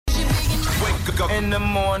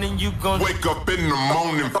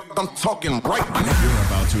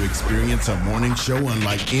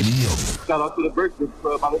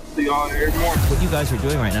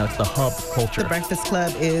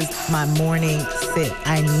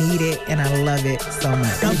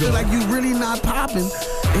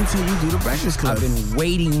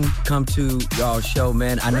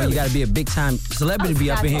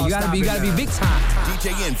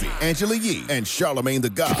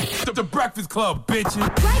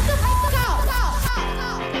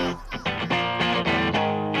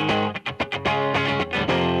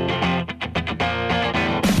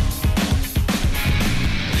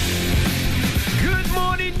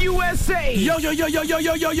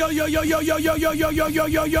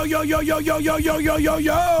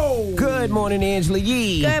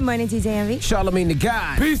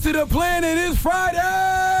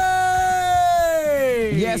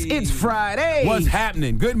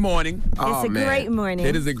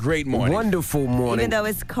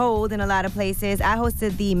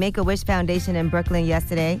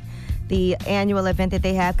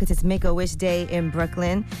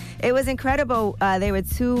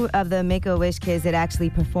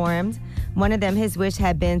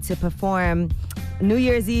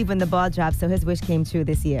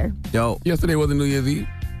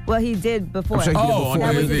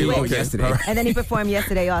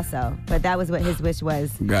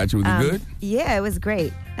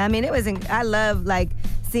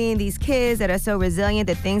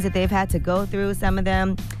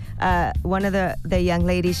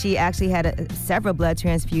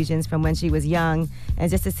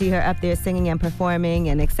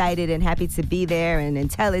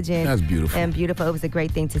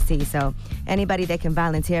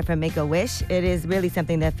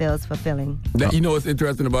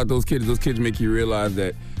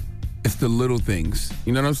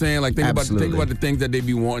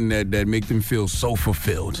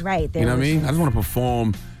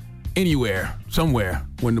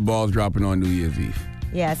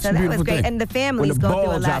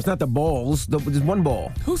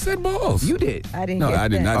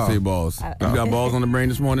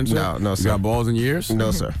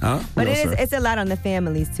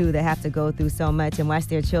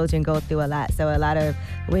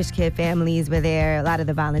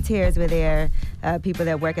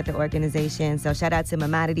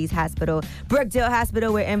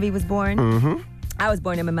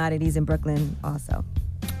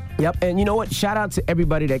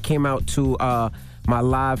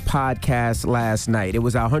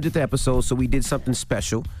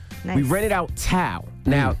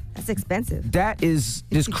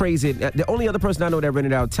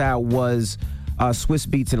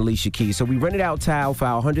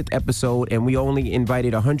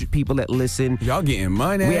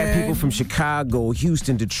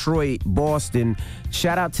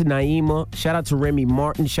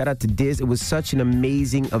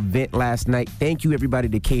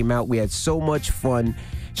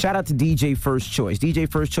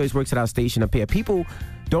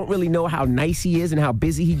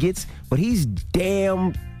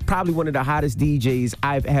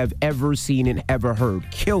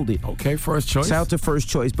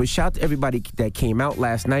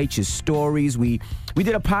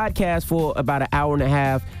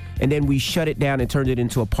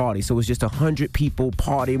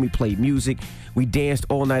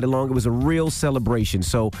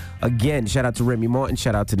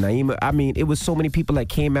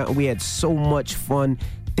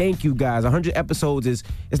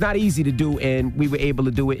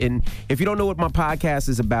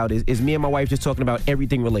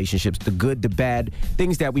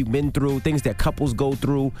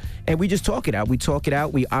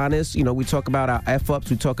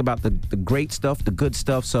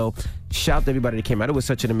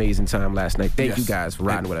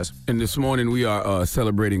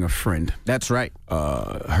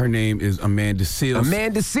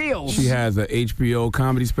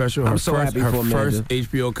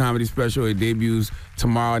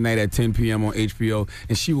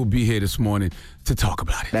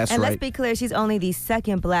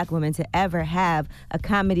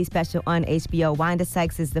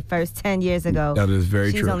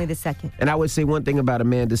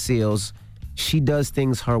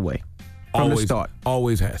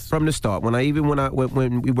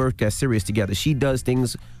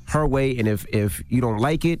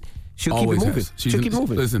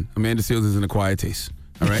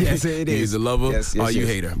All right? Yes, it is. You're either love her Yes, or you yes.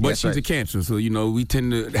 hate her. But Yes, she's right. a Cancer, so, we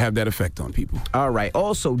tend to have that effect on people. All right.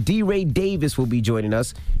 Also, Deray Davis will be joining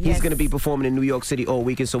us. He's Yes. going to be performing in New York City all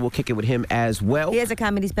weekend, so we'll kick it with him as well. He has a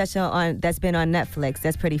comedy special that's been on Netflix.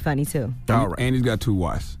 That's pretty funny too. All right. And he's got 2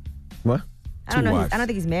 wives. What? I don't Two know. wives. I don't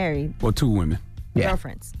think he's married. Or 2 women. Yeah.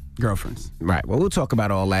 Girlfriends. Right. Well, we'll talk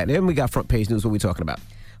about all that. Then we got front page news. What are we talking about?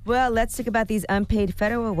 Well, let's talk about these unpaid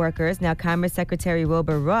federal workers. Now, Commerce Secretary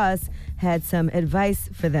Wilbur Ross had some advice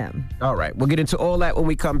for them. All right. We'll get into all that when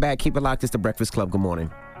we come back. Keep it locked. It's the Breakfast Club. Good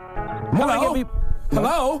morning. Hello?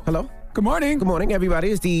 Hello? Good morning. Good morning, everybody.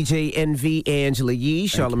 It's DJ NV, Angela Yee,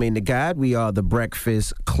 Charlamagne the God. We are the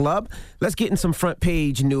Breakfast Club. Let's get in some front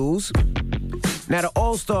page news. Now, the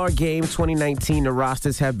All-Star Game 2019, the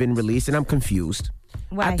rosters have been released, and I'm confused.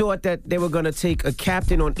 Why? I thought that they were going to take a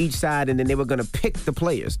captain on each side, and then they were going to pick the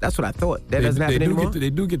players. That's what I thought. That doesn't happen anymore? They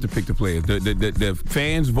do get to pick the players. The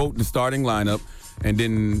fans vote the starting lineup, and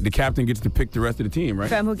then the captain gets to pick the rest of the team, right?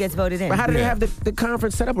 From who gets voted in. But how do they have the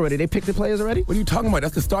conference set up already? They picked the players already? What are you talking about?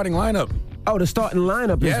 That's the starting lineup. Oh, the starting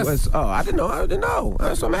lineup Yes. I didn't know.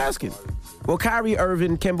 That's what I'm asking. Well, Kyrie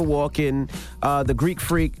Irving, Kemba Walker, the Greek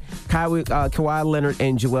Freak, Kawhi Leonard,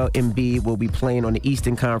 and Joel Embiid will be playing on the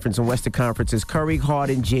Eastern Conference and Western Conferences. Curry,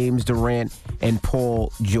 Harden, James Durant, and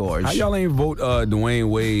Paul George. How y'all ain't vote Dwayne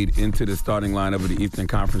Wade into the starting lineup of the Eastern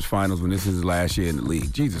Conference Finals when this is his last year in the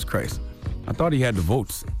league? Jesus Christ. I thought he had the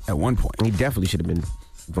votes at one point. He definitely should have been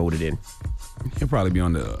voted in. He'll probably be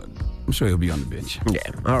I'm sure he'll be on the bench. Yeah.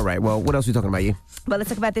 All right. Well, what else are we talking about, you? But let's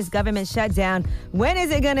talk about this government shutdown. When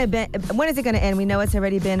is it gonna end? We know it's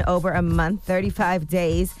already been over a month, 35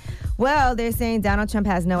 days. Well, they're saying Donald Trump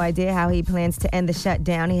has no idea how he plans to end the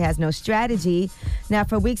shutdown. He has no strategy. Now,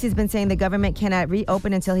 for weeks, he's been saying the government cannot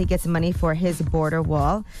reopen until he gets money for his border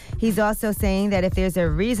wall. He's also saying that if there's a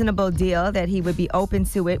reasonable deal, that he would be open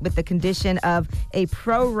to it with the condition of a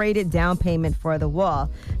prorated down payment for the wall.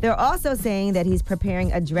 They're also saying that he's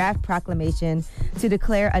preparing a draft proclamation to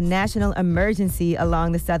declare a national emergency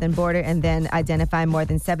along the southern border and then identify more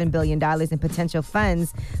than $7 billion in potential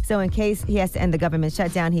funds. So in case he has to end the government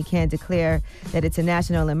shutdown, he can declare that it's a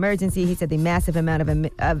national emergency. He said the massive amount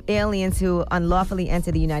of aliens who unlawfully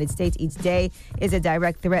enter the United States each day is a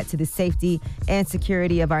direct threat to the safety and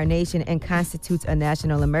security of our nation and constitutes a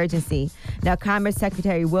national emergency. Now, Commerce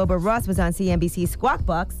Secretary Wilbur Ross was on CNBC's Squawk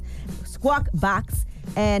Box,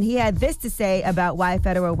 and he had this to say about why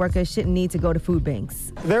federal workers shouldn't need to go to food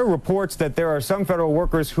banks. There are reports that there are some federal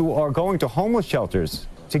workers who are going to homeless shelters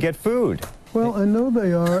to get food. Well, I know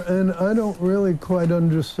they are, and I don't really quite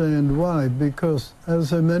understand why, because,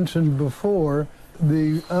 as I mentioned before,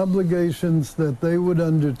 the obligations that they would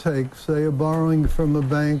undertake, say a borrowing from a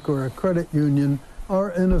bank or a credit union,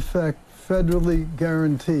 are in effect federally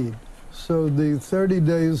guaranteed. So the 30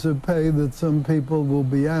 days of pay that some people will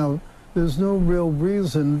be out, there's no real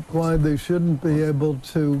reason why they shouldn't be able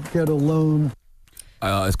to get a loan.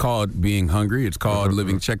 It's called being hungry. It's called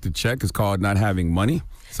living check to check. It's called not having money.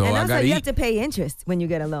 So and I also, got to you eat. have to pay interest when you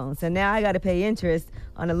get a loan. So now I got to pay interest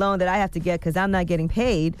on a loan that I have to get because I'm not getting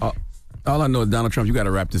paid. All I know is, Donald Trump, you got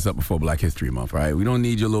to wrap this up before Black History Month, right? We don't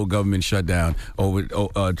need your little government shutdown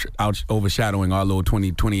overshadowing our little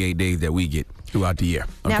 28 days that we get throughout the year.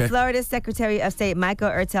 Okay? Now, Florida's Secretary of State Michael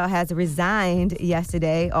Ertel has resigned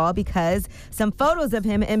yesterday, all because some photos of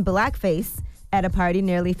him in blackface at a party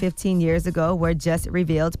nearly 15 years ago were just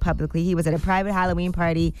revealed publicly. He was at a private Halloween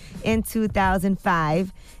party in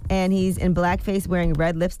 2005, and he's in blackface wearing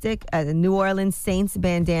red lipstick, a New Orleans Saints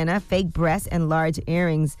bandana, fake breasts, and large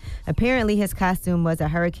earrings. Apparently, his costume was a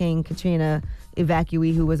Hurricane Katrina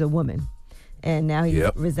evacuee who was a woman. And now he's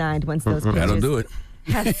resigned once those pictures That'll do it.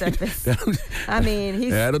 have surfaced. I mean,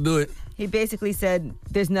 that'll do it. He basically said,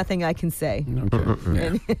 "There's nothing I can say."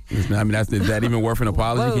 Okay. I mean, is that even worth an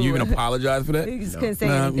apology? Whoa. Can you even apologize for that? He just couldn't say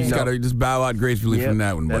anything. You just gotta just bow out gracefully from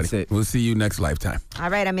that one, buddy. That's it. We'll see you next lifetime.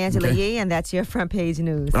 All right, I'm Angela Yee, and that's your front page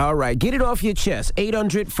news. All right, get it off your chest.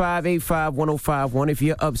 800-585-1051. If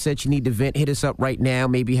you're upset, you need to vent, hit us up right now.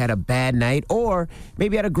 Maybe you had a bad night, or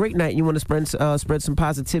maybe you had a great night and you want to spread some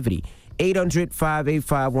positivity.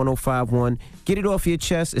 800-585-1051. Get it off your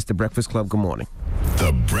chest. It's The Breakfast Club. Good morning.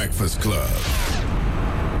 The Breakfast Club.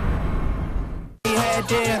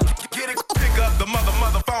 Pick up the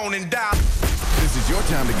mother phone and dial. This is your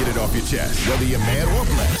time to get it off your chest, whether you're mad or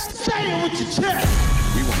blessed. Say it with your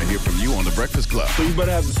chest. We want to hear from you on The Breakfast Club. So you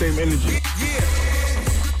better have the same energy.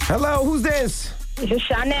 Hello, who's this? This is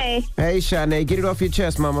Shanae. Hey, Shanae. Get it off your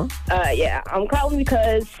chest, mama. Yeah, I'm calling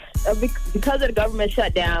because of the government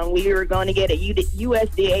shutdown. We were going to get a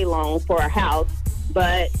USDA loan for a house,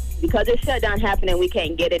 but because this shutdown happened and we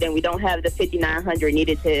can't get it and we don't have the $5,900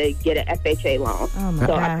 needed to get an FHA loan. Oh my so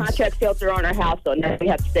gosh. our contract filter on our house, so now we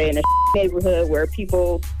have to stay in a neighborhood where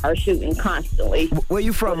people are shooting constantly. Where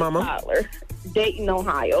you from, Mama? Tyler. Dayton,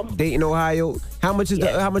 Ohio. Dayton, Ohio. How much is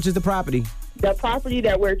the property? The property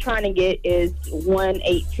that we're trying to get is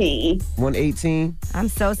 $118. $118? I'm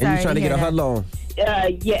so sorry. And you trying to get a HUD loan?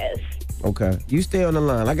 Yes. Okay. You stay on the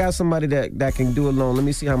line. I got somebody that can do a loan. Let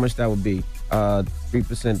me see how much that would be.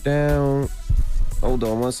 3% down. Hold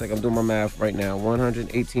on 1 second. I'm doing my math right now.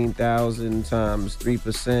 118,000 times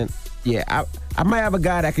 3%. Yeah, I might have a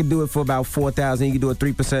guy that can do it for about 4,000. You can do a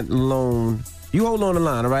 3% loan. You hold on the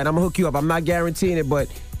line, all right? I'm gonna hook you up. I'm not guaranteeing it, but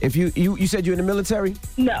if you said you're in the military?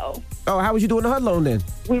 No. Oh, how was you doing the HUD loan then?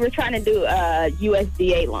 We were trying to do a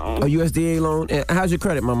USDA loan. A USDA loan? And how's your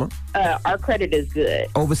credit, Mama? Our credit is good.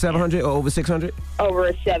 Over 700 or over 600?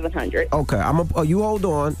 Over 700. Okay, you hold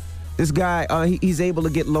on. This guy, he's able to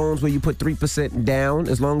get loans where you put 3% down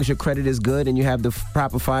as long as your credit is good and you have the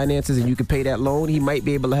proper finances and you can pay that loan. He might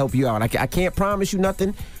be able to help you out. I can't promise you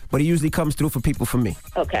nothing, but he usually comes through for people for me.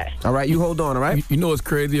 Okay. All right, you hold on, all right? You know what's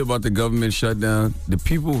crazy about the government shutdown? The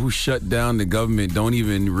people who shut down the government don't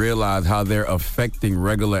even realize how they're affecting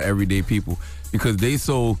regular everyday people because they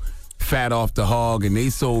so fat off the hog and they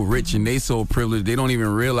so rich and they so privileged they don't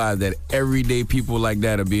even realize that everyday people like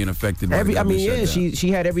that are being affected by the government shutdown. She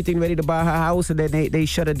had everything ready to buy her house and then they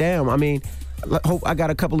shut her down. I mean, I got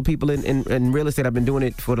a couple of people in real estate. I've been doing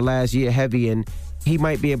it for the last year heavy, and he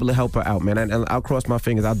might be able to help her out, man. And I'll cross my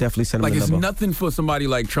fingers. I'll definitely send him like a number. It's nothing for somebody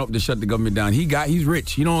like Trump to shut the government down. He's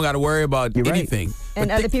rich. You don't got to worry about anything. Right.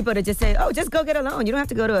 And other people to just say, oh, just go get a loan. You don't have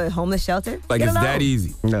to go to a homeless shelter. Like it's that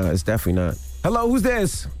easy. No, it's definitely not. Hello, who's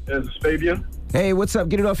this? This is Fabian. Hey, what's up?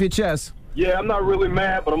 Get it off your chest. Yeah, I'm not really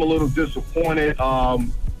mad, but I'm a little disappointed. A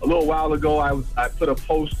little while ago, I put a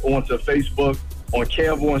post onto Facebook on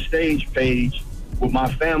Kev on Stage page with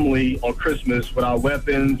my family on Christmas with our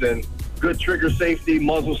weapons and good trigger safety,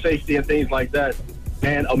 muzzle safety, and things like that.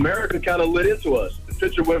 And America kind of lit into us. The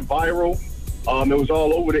picture went viral. It was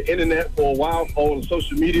all over the internet for a while, on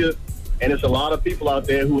social media, and it's a lot of people out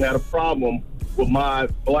there who had a problem with my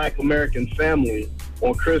Black American family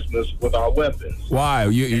on Christmas with our weapons. Why?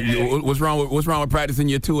 What's wrong with practicing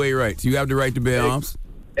your 2A rights? You have the right to bear arms.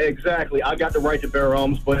 Exactly. I got the right to bear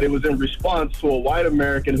arms, but it was in response to a white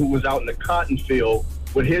American who was out in the cotton field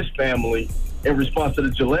with his family in response to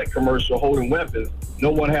the Gillette commercial holding weapons. No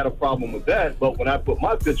one had a problem with that, but when I put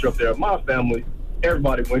my picture up there of my family,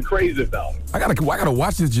 everybody went crazy about it. I gotta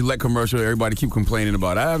watch this Gillette commercial everybody keep complaining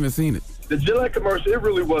about. I haven't seen it. The Gillette commercial, it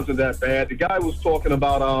really wasn't that bad. The guy was talking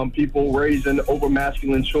about people raising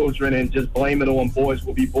over-masculine children and just blaming it on boys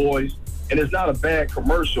will be boys. And it's not a bad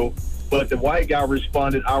commercial, but the white guy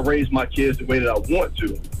responded, I raised my kids the way that I want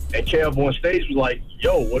to. And Kev on Stage was like,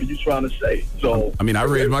 yo, what are you trying to say? So I mean, I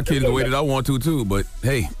raised my kids the way that I want to, too, but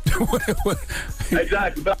hey.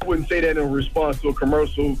 Exactly, but I wouldn't say that in response to a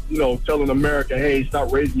commercial, telling America, hey, stop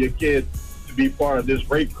raising your kids to be part of this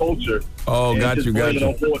rape culture. Oh, got you.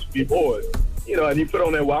 On boys to be boys. And you put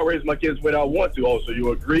on there, well, I raised my kids the way that I want to. Oh, so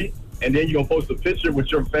you agree? And then you're going to post a picture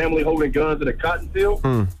with your family holding guns in a cotton field?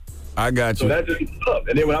 I got you. So that just up.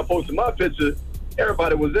 And then when I posted my picture,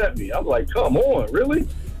 everybody was at me. I'm like, come on, really?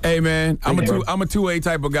 Hey, man, I'm a 2A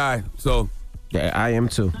type of guy, so. Yeah, I am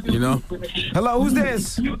too. Hello, who's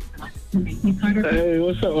this? Hey,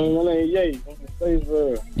 what's up, man? My name's Ye. I'm from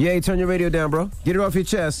Statesboro. Ye, turn your radio down, bro. Get it off your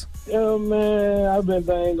chest. Yeah, man, I've been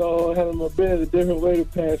handling my business a different way the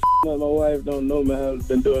past. My wife don't know, man. I've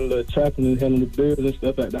been doing a little chopping and handling the bills and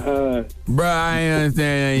stuff at the high. Bro, I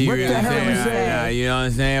understand. You know what I'm saying? You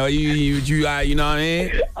know what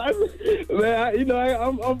I mean? Man,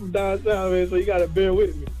 I'm from downtown, man, so you gotta bear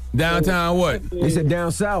with me. Downtown what? He said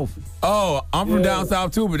down south. Oh, I'm from down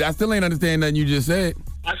south too, but I still ain't understand nothing you just said.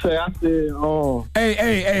 I said,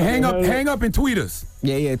 Hey, hang up and tweet us.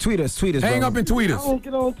 Yeah, tweet us, hang up and tweet us. I don't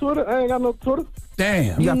get on Twitter. I ain't got no Twitter.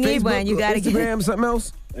 Damn. You got need Facebook, one. You gotta Instagram, something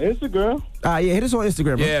else? Instagram. Yeah, hit us on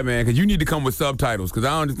Instagram, bro. Yeah, man, because you need to come with subtitles, because I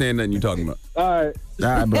don't understand nothing you're talking about. All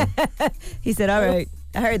right, bro. He said, all right.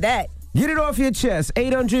 I heard that. Get it off your chest.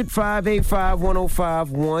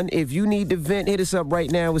 800-585-1051. If you need to vent, hit us up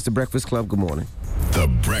right now. It's The Breakfast Club. Good morning. The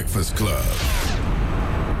Breakfast Club.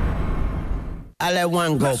 I let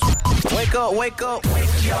one go. Wake up, wake up.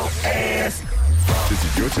 Wake your ass. This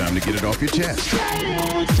is your time to get it off your chest.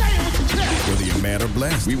 Whether you're mad or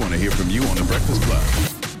blessed, we want to hear from you on The Breakfast Club.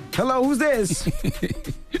 Hello, who's this?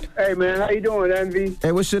 Hey, man, how you doing, Envy?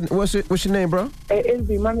 Hey, what's your name, bro? Hey,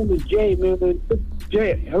 Envy, my name is Jay, man.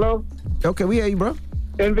 Jay, hello? Okay, we hear you, bro.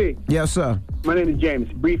 Envy. Yes, sir. My name is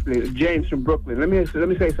James. Briefly, James from Brooklyn. Let me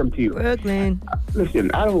say something to you. Brooklyn.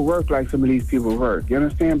 Listen, I don't work like some of these people work. You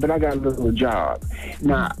understand? But I got a little job.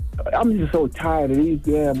 Now, I'm just so tired of these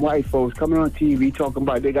damn white folks coming on TV talking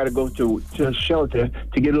about they got to go to a shelter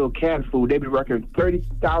to get a little canned food. They've been working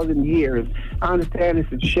 30,000 years. I understand this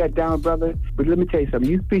is shut down, brother. But let me tell you something.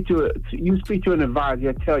 You speak to an advisor,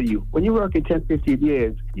 he'll tell you, when you're working 10, 15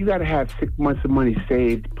 years, you got to have 6 months of money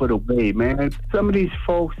saved, put away, man. Some of these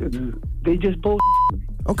folks, they just bullshit.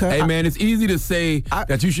 Okay. Hey, man, it's easy to say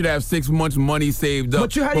that you should have 6 months money saved up.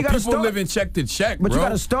 But you people start, living check to check, but bro. you got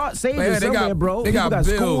to start saving somewhere, bro. They got bills,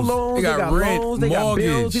 school loans, they got rent, loans, they mortgage.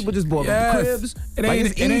 got bills. People just bought cribs. It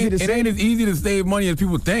ain't as easy to save money as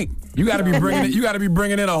people think. You got to be bringing you got to be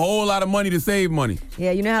bringing in a whole lot of money to save money.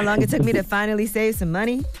 Yeah, you know how long it took me to finally save some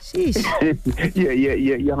money? Sheesh. Yeah,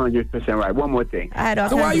 you're 100% right. One more thing.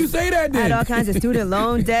 So why you say that then? I had all kinds of student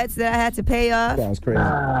loan debts that I had to pay off. That's crazy.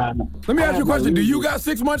 Let me ask you a question. Do you got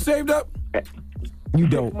 6 months saved up? You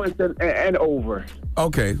don't. 6 months and over.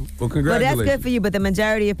 Okay. Well, Well, congratulations. that's good for you, but the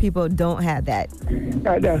majority of people don't have that.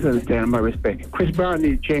 That's understandable. My respect. Chris Brown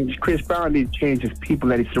needs to change. Chris Brown needs to change his people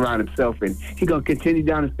that he surrounds himself in. He's gonna continue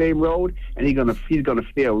down the same road, and he's gonna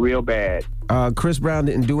feel real bad. Chris Brown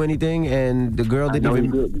didn't do anything, and the girl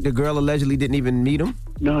The girl allegedly didn't even meet him.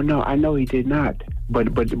 No, I know he did not. But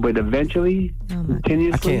eventually,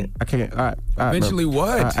 continuously. I can't. All right, Eventually bro.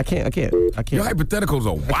 what? I can't. Your hypotheticals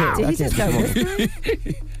are wow. Did he just start whispering?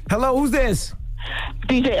 Hello, who's this?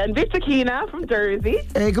 DJ Envy Sakina from Jersey.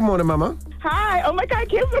 Hey, good morning, mama. Hi. Oh my God, I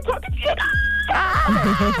can't believe I'm talking to you.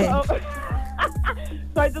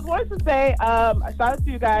 So I just wanted to say, shout out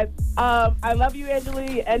to you guys. I love you,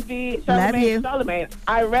 Angelique, Envy, Charlamagne.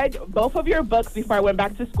 I read both of your books before I went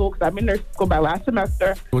back to school because I'm in nursing school my last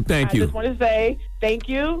semester. Well, thank you. I just wanted to say thank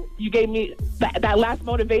you. You gave me that last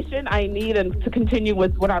motivation I need and to continue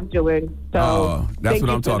with what I'm doing. So that's what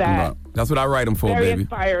I'm talking about. That's what I write them for, Very baby.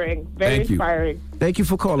 Inspiring. Very inspiring. Thank you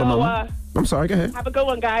for calling, mama. I'm sorry, go ahead. Have a good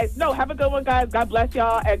one, guys. Have a good one, guys. God bless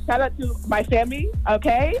y'all. And shout out to my family,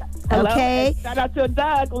 okay? Hello. Okay. And shout out to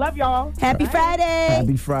Doug. Love y'all. Happy Friday.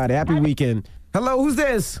 Happy Friday. Happy weekend. Hello, who's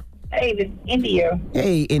this? Hey, this is India.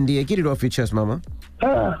 Hey, India. Get it off your chest, mama.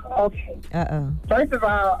 Okay. Uh-oh. First of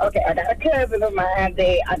all, okay, I got a cousin of mine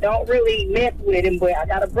that I don't really mess with him, but I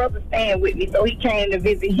got a brother staying with me, so he came to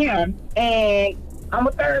visit him. And I'm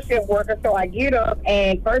a third shift worker, so I get up,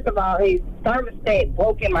 and first of all, his thermostat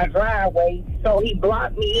broke in my driveway, so he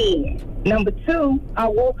blocked me in. Number two, I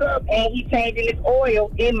woke up, and he changing his oil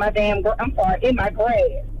in my in my grass.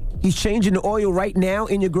 He's changing the oil right now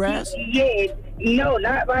in your grass? Yeah, no,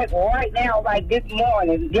 not like right now, like this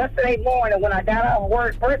morning. Yesterday morning when I got out of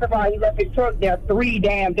work, first of all, he left his truck there 3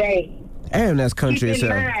 damn days. Damn, that's country as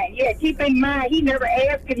hell. Keep in mind, he never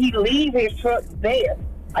asked could he leave his truck there.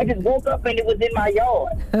 I just woke up and it was in my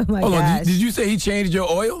yard. Oh my Hold gosh. on, did you say he changed your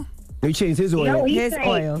oil? He changed his oil. No, he His changed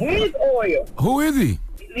oil. his oil. Who is he?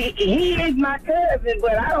 He is my cousin,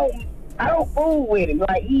 but I don't fool with him.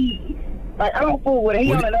 I don't fool with him.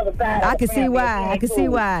 He on another side. I can see why.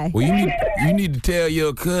 Well, you need to tell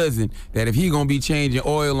your cousin that if he gonna be changing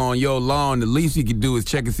oil on your lawn, the least he can do is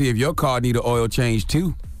check and see if your car need an oil change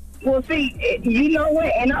too. Well, see, you know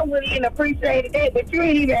what? And I wouldn't even appreciate that, but you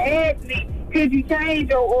ain't even asked me, could you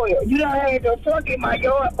change your oil? You done had your truck in my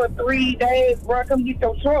yard for 3 days, bro. Come get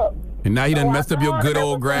your truck. And now he done messed up your good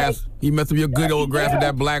old grass. He messed up your good old grass with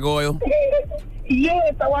that black oil.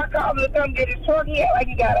 Yeah, so I called him to come get his truck. He act like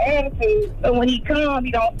he got an attitude. So when he come,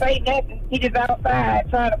 he don't say nothing. He just outside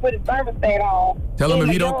trying to put his thermostat on. Tell him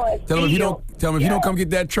if you don't come get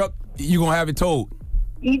that truck, you gonna have it towed.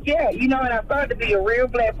 Yeah, you know, and I started to be a real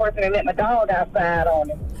black person and let my dog outside on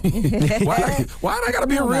him. Why I gotta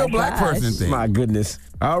be a real black person thing? My goodness.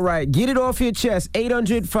 All right, get it off your chest.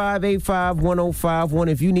 800-585-1051.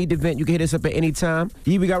 If you need to vent, you can hit us up at any time.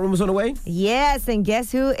 We got rumors on the way? Yes, and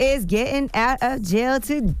guess who is getting out of jail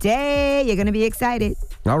today? You're going to be excited.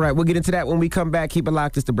 All right, we'll get into that when we come back. Keep it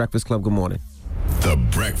locked. It's The Breakfast Club. Good morning. The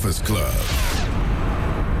Breakfast Club.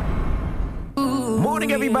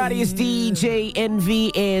 Morning, everybody. It's DJ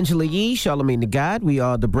Envy, Angela Yee, Charlamagne the God. We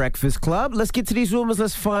are The Breakfast Club. Let's get to these rumors.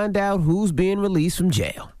 Let's find out who's being released from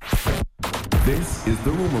jail. This is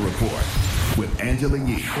the Rumor Report with Angela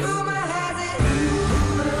Yee on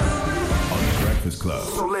The Breakfast Club.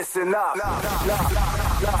 So listen up. So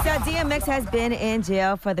DMX has been in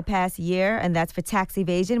jail for the past year, and that's for tax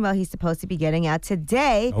evasion. Well, he's supposed to be getting out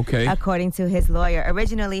today, according to his lawyer.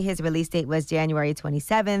 Originally, his release date was January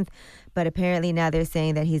 27th, but apparently now they're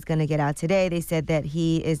saying that he's going to get out today. They said that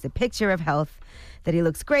he is the picture of health, that he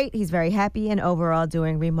looks great. He's very happy and overall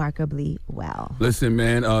doing remarkably well. Listen,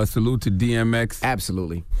 man, salute to DMX.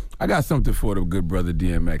 Absolutely. I got something for the good brother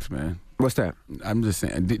DMX, man. What's that? I'm just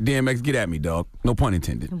saying, DMX, get at me, dog. No pun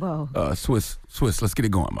intended. Whoa. Swiss, let's get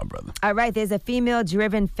it going, my brother. All right, there's a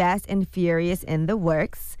female-driven Fast and Furious in the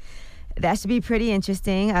works. That should be pretty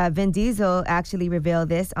interesting. Vin Diesel actually revealed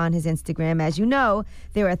this on his Instagram. As you know,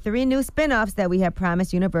 there are 3 new spinoffs that we have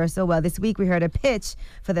promised Universal. Well, this week we heard a pitch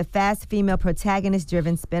for the Fast female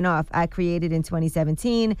protagonist-driven spinoff I created in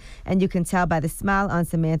 2017, and you can tell by the smile on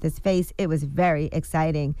Samantha's face, it was very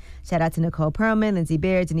exciting. Shout out to Nicole Perlman, Lindsay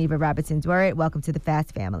Beard, Geneva Robertson-Dworet. Welcome to the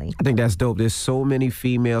Fast family. I think that's dope. There's so many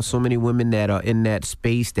females, so many women that are in that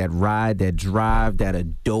space, that ride, that drive, that are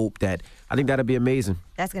dope, that I think that'll be amazing.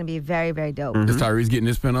 That's going to be very, very dope. Is Tyrese getting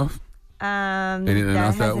his spinoff? That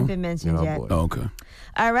announce that hasn't one? been mentioned yet. Boy. Oh, okay.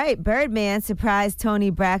 All right, Birdman surprised Toni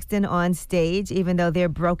Braxton on stage, even though they're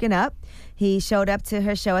broken up. He showed up to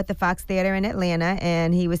her show at the Fox Theater in Atlanta,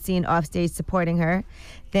 and he was seen off stage supporting her.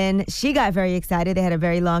 Then she got very excited. They had a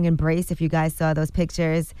very long embrace, if you guys saw those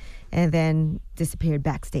pictures, and then disappeared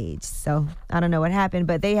backstage. So I don't know what happened,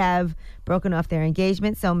 but they have broken off their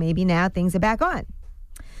engagement, so maybe now things are back on.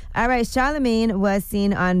 All right, Charlamagne was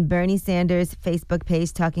seen on Bernie Sanders' Facebook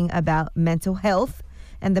page talking about mental health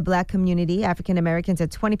and the black community. African Americans are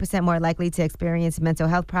 20% more likely to experience mental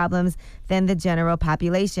health problems than the general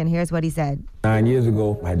population. Here's what he said. 9 years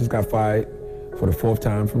ago, I just got fired for the 4th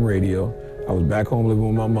time from radio. I was back home living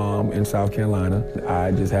with my mom in South Carolina.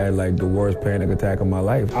 I just had like the worst panic attack of my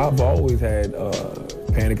life. I've always had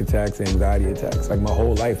panic attacks, anxiety attacks, like my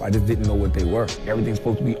whole life. I just didn't know what they were. Everything's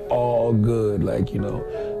supposed to be all good, like, you know,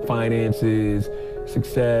 finances,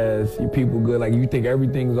 success, your people good. Like you think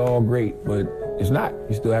everything's all great, but it's not.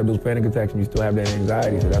 You still have those panic attacks and you still have that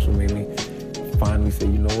anxiety. So that's what made me finally say,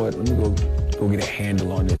 you know what, let me go get a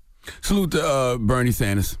handle on this. Salute to Bernie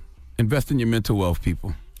Sanders. Invest in your mental wealth,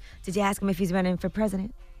 people. Did you ask him if he's running for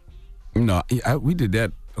president? No, we did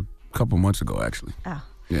that a couple months ago, actually. Oh.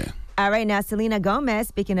 Yeah. All right, now Selena Gomez,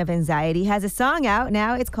 speaking of anxiety, has a song out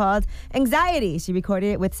now. It's called Anxiety. She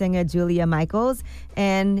recorded it with singer Julia Michaels,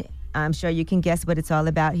 and I'm sure you can guess what it's all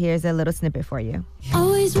about. Here's a little snippet for you.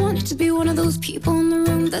 Always wanted to be one of those people in the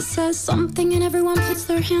room that says something and everyone puts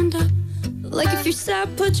their hand up. Like if you're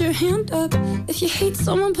sad, put your hand up. If you hate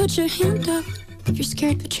someone, put your hand up. If you're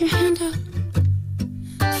scared, put your hand up.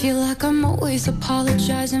 Feel like I'm always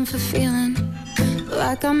apologizing for feeling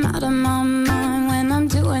like I'm out of my mind when I'm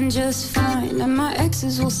doing just fine. And my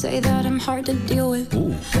exes will say that I'm hard to deal with.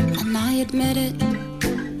 Ooh. And I admit it.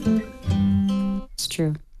 It's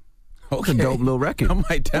true. Okay. It's a dope little record. I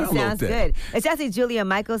might download that. It sounds good. It's actually Julia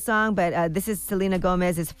Michaels' song, but this is Selena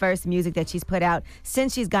Gomez's first music that she's put out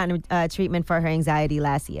since she's gotten treatment for her anxiety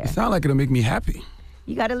last year. It sounds like it'll make me happy.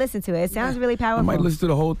 You got to listen to it. It sounds really powerful. I might listen to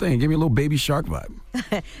the whole thing. Give me a little Baby Shark vibe.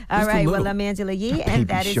 All right. Well, I'm Angela Yee, and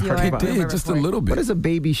that is your It did, just a little bit. What is a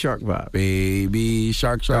Baby Shark vibe? Baby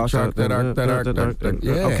Shark, that arc.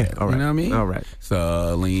 Yeah. Okay, all right. You know what I mean? All right.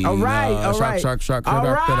 Selena. All right. Shark. All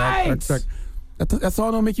right. That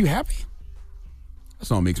song don't make you happy? That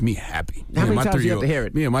song makes me happy. How many times do you have to hear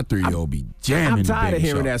it? Me and my 3-year-old be jamming. I'm tired of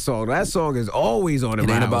hearing Shark. that song. That song is always on in It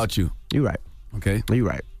my ain't house. about you. You right. Okay? You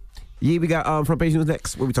right. Yeah, we got front page news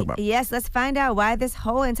next. What we talking about? Yes, let's find out why this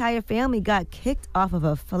whole entire family got kicked off of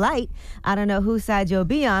a flight. I don't know whose side you'll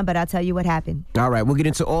be on, but I'll tell you what happened. All right, we'll get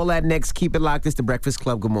into all that next. Keep it locked. It's the Breakfast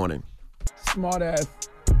Club. Good morning. Smart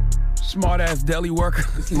ass deli worker.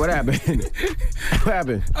 What happened? What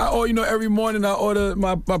happened? Every morning I order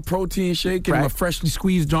my protein shake and my freshly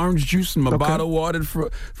squeezed orange juice and my bottle water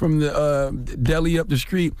from the deli up the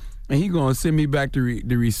street. And he gonna send me back the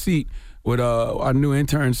receipt with our new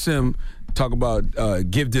intern Sim. Talk about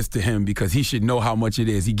give this to him because he should know how much it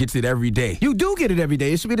is. He gets it every day. You do get it every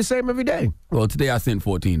day. It should be the same every day. Well, today I sent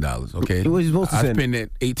 $14. Okay, what are you supposed to send? I spend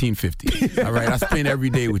it $18.50. All right, I spend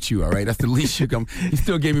every day with you. All right, that's the least you come. He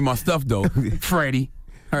still gave me my stuff though, Freddie.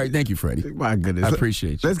 All right, thank you, Freddie. My goodness, I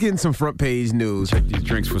appreciate you. Let's get in some front page news. Check these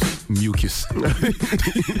drinks for some mucus.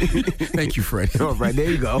 Thank you, Freddie. All right, there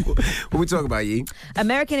you go. What we talking about, Yee?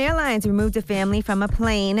 American Airlines removed a family from a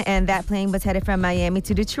plane, and that plane was headed from Miami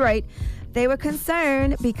to Detroit. They were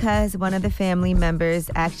concerned because one of the family members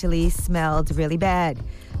actually smelled really bad.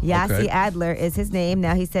 Yassi Adler is his name.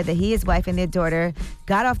 Now, he said that he, his wife, and their daughter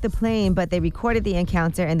got off the plane, but they recorded the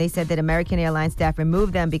encounter, and they said that American Airlines staff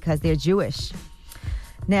removed them because they're Jewish.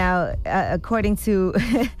 Now, according to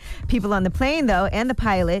people on the plane, though, and the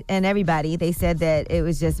pilot and everybody, they said that it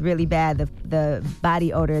was just really bad, the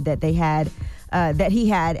body odor that they had, that he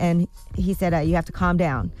had, and he said, you have to calm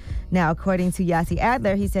down. Now, according to Yossi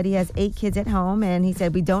Adler, he said he has 8 kids at home, and he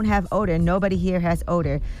said, we don't have odor. Nobody here has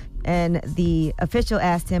odor. And the official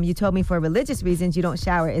asked him, you told me for religious reasons you don't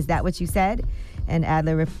shower. Is that what you said? And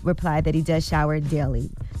Adler replied that he does shower daily.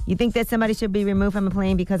 You think that somebody should be removed from a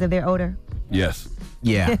plane because of their odor? Yes.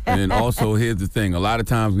 Yeah. And also, here's the thing. A lot of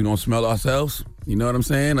times we don't smell ourselves. You know what I'm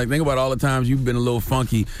saying? Like, think about all the times you've been a little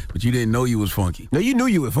funky, but you didn't know you was funky. No, you knew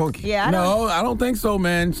you were funky. Yeah, I don't think so,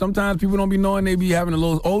 man. Sometimes people don't be knowing they be having a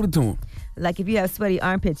little odor to them. Like if you have sweaty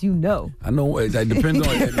armpits, you know. I know. That depends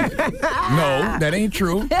on. No, that ain't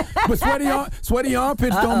true. But sweaty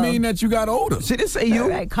armpits don't mean that you got odor. She didn't say you. All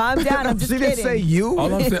right, calm down. I'm just She kidding. didn't say you.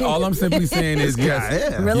 All I'm simply saying is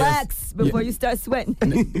yes. Relax before you start sweating.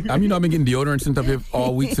 I've been getting deodorant since up here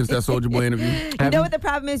all week since that Soulja Boy interview. You know what the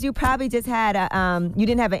problem is? You probably just had you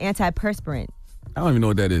didn't have an antiperspirant. I don't even know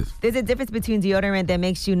what that is. There's a difference between deodorant that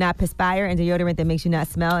makes you not perspire and deodorant that makes you not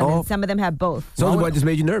smell, and then some of them have both. Soulja Boy just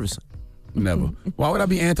made you nervous. Never. Why would I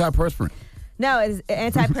be antiperspirant? No,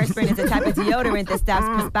 antiperspirant is a type of deodorant that stops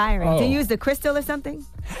perspiring. Do you use the Crystal or something?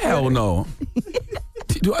 Hell no.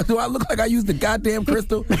 Do I look like I used the goddamn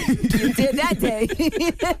Crystal? You did that day.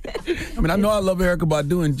 I mean, I know I love Erykah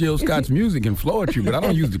Badu and Jill Scott's music and poetry, but I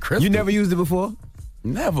don't use the Crystal. You never used it before?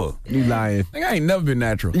 Never. You lying. I ain't never been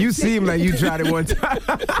natural. You seem like you tried it one time.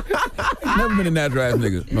 Never been a natural ass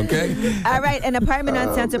nigga, okay? All right, an apartment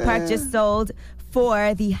on Central Park just sold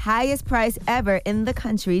for the highest price ever in the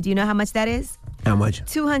country. Do you know how much that is? How much?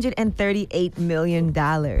 $238 million.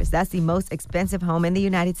 That's the most expensive home in the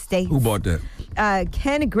United States. Who bought that?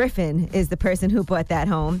 Ken Griffin is the person who bought that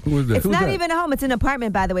home. Who is that? It's Who's not that? even a home. It's an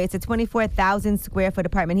apartment, by the way. It's a 24,000 square foot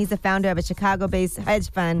apartment. He's the founder of a Chicago-based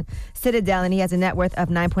hedge fund, Citadel, and he has a net worth of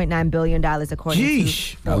 $9.9 billion, according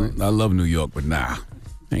to... I love New York, but nah.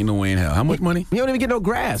 Ain't no way in hell. How much money? You don't even get no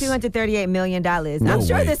grass. $238 million. No I'm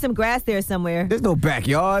sure way. there's some grass there somewhere. There's no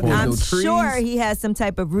backyard. There's I'm no trees. sure he has some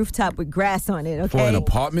type of rooftop with grass on it, okay? For an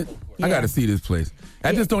apartment? I got to see this place.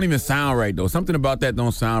 That just don't even sound right, though. Something about that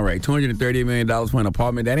don't sound right. $238 million for an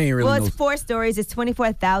apartment, that ain't really Well, it's 4 stories. It's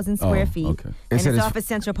 24,000 square feet. Okay. And said it's it's- off of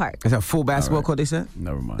Central Park. Is that a full basketball court, they said?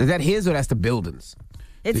 Never mind. Is that his or that's the buildings?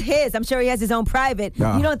 It's his. I'm sure he has his own private.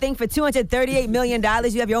 Nah. You don't think for $238 million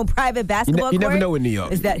you have your own private basketball court? You never know in New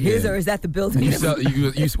York. Is that his Yeah. or is that the building? We Does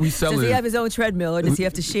selling he have his own treadmill or does he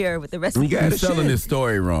have to share with the rest of You're the selling this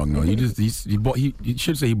story wrong, though. You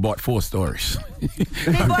should say he bought 4 stories. He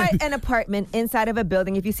bought an apartment inside of a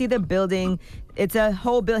building. If you see the building, it's a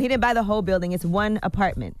whole building. He didn't buy the whole building. It's one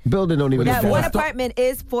apartment. Building don't even That look one that high. apartment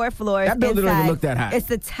is 4 floors. That building don't even inside. look that high. It's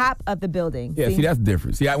the top of the building. Yeah, see, that's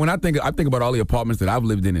different. See, when I think about all the apartments that I've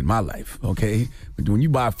lived in my life, okay? But when you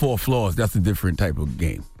buy 4 floors, that's a different type of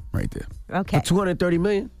game right there. Okay. For $230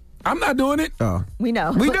 million? I'm not doing it. Oh. We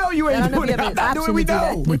know. We know you ain't I don't know doing if it. you I'm have not an doing it. option We to do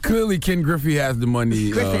know. that. But clearly, Ken Griffey has the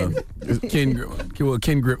money. Griffin. Ken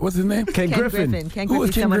Griffin. What's his name? Ken Griffin. Ken Who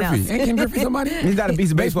is Griffey's Ken someone Griffey? else. Ain't Ken Griffey somebody?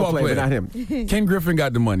 He's a baseball player, but not him. Ken Griffin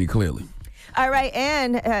got the money, clearly. All right,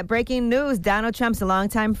 and breaking news, Donald Trump's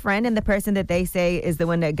longtime friend and the person that they say is the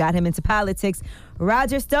one that got him into politics,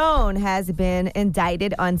 Roger Stone, has been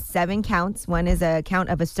indicted on 7 counts. One is a count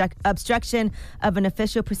of obstruction of an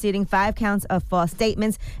official proceeding, 5 counts of false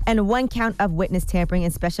statements, and 1 count of witness tampering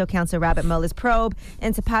in Special Counsel Robert Mueller's probe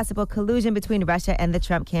into possible collusion between Russia and the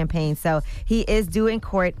Trump campaign. So he is due in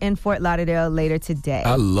court in Fort Lauderdale later today.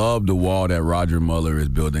 I love the wall that Roger Mueller is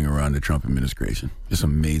building around the Trump administration. It's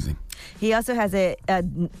amazing. He also has a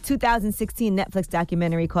 2016 Netflix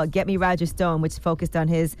documentary called Get Me Roger Stone, which focused on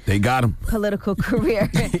his They got him. political career.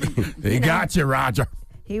 They got you, Roger.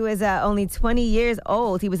 He was only 20 years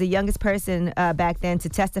old. He was the youngest person back then to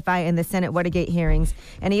testify in the Senate Watergate hearings.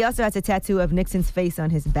 And he also has a tattoo of Nixon's face on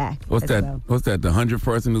his back. What's as that? well. What's that? The 100th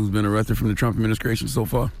person who's been arrested from the Trump administration so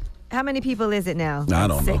far? How many people is it now? I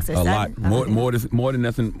don't 6 know. or A 7? lot. More than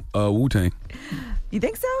that's in Wu-Tang. You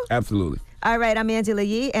think so? Absolutely. All right, I'm Angela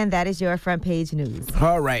Yee, and that is your front page news.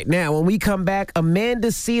 All right. Now, when we come back, Amanda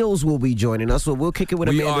Seales will be joining us, so we'll kick it with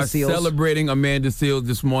We Amanda are Seales. celebrating Amanda Seales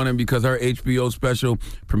this morning because her HBO special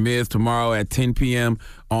premieres tomorrow at 10 p.m.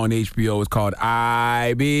 on HBO. It's called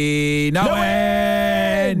I Be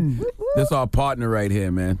Knowin'. This is our partner right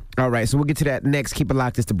here, man. All right, so we'll get to that next. Keep it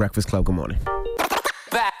locked. It's The Breakfast Club. Good morning.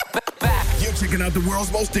 You're checking out the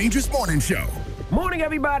world's most dangerous morning show. Morning,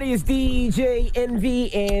 everybody. It's DJ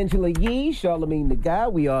Envy, Angela Yee, Charlamagne the Guy.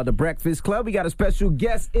 We are The Breakfast Club. We got a special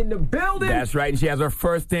guest in the building. That's right, and she has her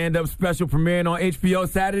first stand-up special premiering on HBO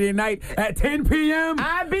Saturday night at 10 p.m.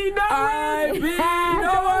 I Be Knowin'.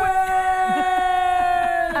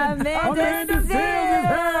 Amanda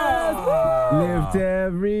Seales. Lift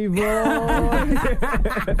every voice.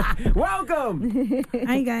 Welcome.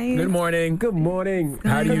 Hi, guys. Good morning. Good morning.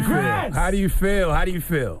 How do you Congrats. feel? How do you feel? How do you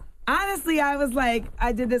feel? Honestly, I was like,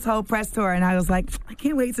 I did this whole press tour, and I was like, I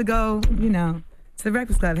can't wait to go, to the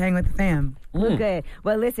Breakfast Club, hang with the fam. Good.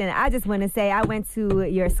 Well, listen, I just want to say I went to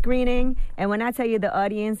your screening, and when I tell you the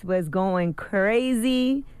audience was going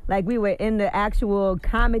crazy, like we were in the actual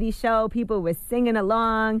comedy show, people were singing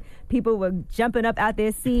along, people were jumping up out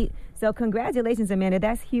their seat. So congratulations, Amanda.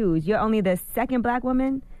 That's huge. You're only the second black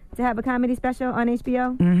woman to have a comedy special on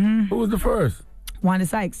HBO? Mm-hmm. Who was the first? Wanda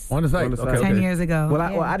Sykes. Wanda Sykes. Okay, 10 years ago. Well,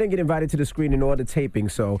 I didn't get invited to the screening or the taping,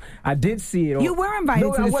 so I did see it. You were invited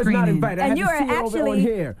to the I was screening. not invited. I And had you to are see it over on actually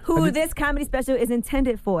here. who this comedy special is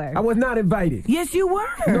intended for. I was not invited. Yes, you were.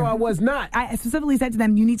 No, I was not. I specifically said to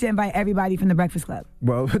them, you need to invite everybody from the Breakfast Club.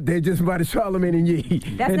 Well, they just invited Charlamagne and Yee.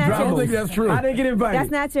 That's not true. I don't think that's true. I didn't get invited.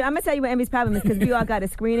 That's not true. I'm going to tell you what Envy's problem is, because we all got a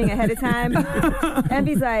screening ahead of time.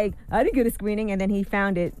 Envy's like, I didn't get a screening, and then he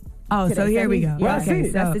found it. Oh, today. so here we go. Well, I Okay, see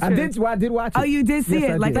it. so- I did watch it. Oh, you did see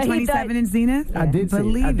Yes, it? I Like did. the 27 in Zenith? I did see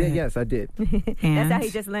Believe it. I did, it. yes, I did. That's how he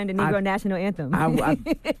just learned the Negro National Anthem.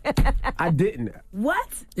 I didn't. What?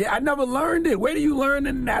 Yeah, I never learned it. Where do you learn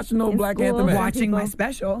the national black school. anthem at? Watching my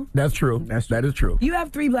special. That's true. That is true. You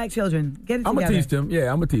have 3 black children. Get it I'm together. gonna teach them.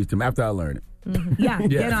 Yeah, I'm gonna teach them after I learn it. Yeah,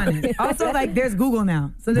 get on it. Also, like, there's Google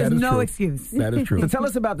now, so there's That is no true. excuse. That is true. So tell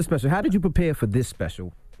us about the special. How did you prepare for this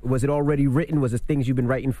special? Was it already written? Was it things you've been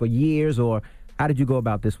writing for years, or how did you go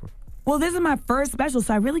about this one? Well, this is my first special,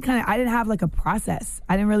 so I really I didn't have like a process.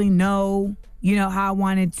 I didn't really know, how I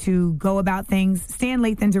wanted to go about things. Stan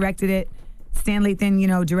Lathan directed it. Stan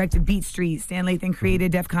Lathan, directed Beat Street. Stan Lathan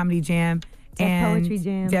created Def Comedy Jam.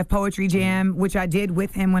 Def Poetry Jam, which I did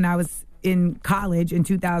with him when I was in college in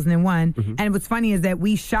 2001. And what's funny is that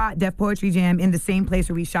we shot Def Poetry Jam in the same place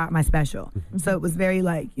where we shot my special. So it was very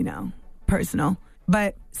personal.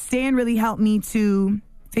 But Stan really helped me to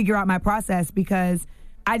figure out my process, because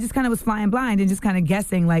I just kind of was flying blind and just kind of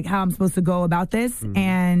guessing like how I'm supposed to go about this.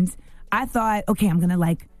 And I thought, okay, I'm going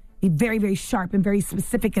to be very, very sharp and very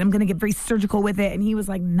specific, and I'm going to get very surgical with it. And he was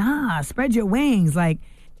like, nah, spread your wings.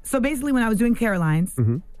 So basically when I was doing Caroline's,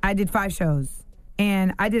 I did 5 shows,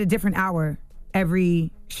 and I did a different hour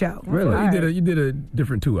every show. Really? You did a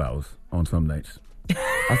different 2 hours on some nights.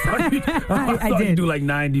 I saw you do like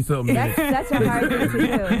 90 something minutes. That's such a hard thing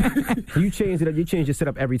to do. You changed it up. You changed your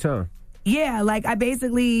setup every time. Yeah, I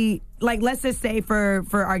basically, let's just say for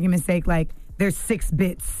argument's sake, there's 6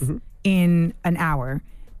 bits in an hour.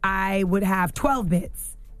 I would have 12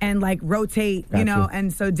 bits and rotate, Gotcha.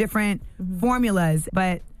 and so different formulas.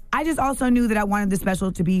 But I just also knew that I wanted the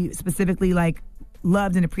special to be specifically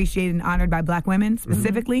loved and appreciated and honored by black women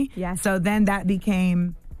specifically. Yes. So then that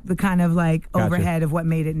became the kind of overhead of what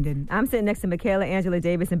made it and didn't. I'm sitting next to Michaela Angela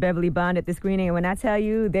Davis and Beverly Bond at the screening, and when I tell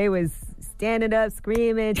you they was standing up,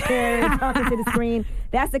 screaming, cheering, talking to the screen,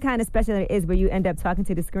 that's the kind of special it is, where you end up talking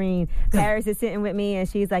to the screen. Paris is sitting with me, and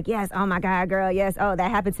she's like, yes, oh my God, girl, yes, oh, that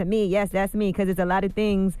happened to me, yes, that's me, because there's a lot of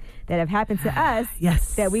things that have happened to us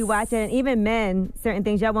that we watch, and even men, certain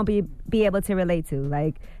things y'all won't be able to relate to,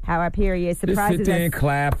 like how our period surprises Just sit there us and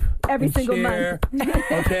clap every and single cheer.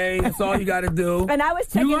 month. Okay, that's all you got to do. And I was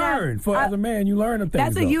checking you learn. As a man, you learn of things.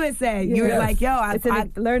 That's what you would say. You were like, yo, it's a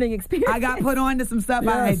learning experience. I got put on to some stuff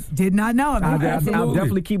I did not know about. I'll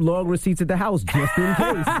definitely keep long receipts at the house just in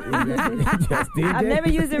case. I've never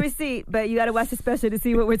used a receipt, but you got to watch the special to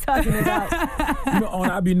see what we're talking about.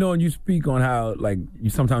 I be knowing you speak on how you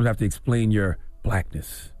sometimes have to explain your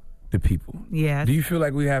blackness to people. Yeah. Do you feel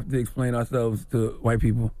like we have to explain ourselves to white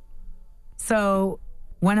people? So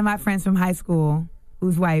one of my friends from high school,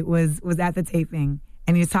 who's white, was at the taping,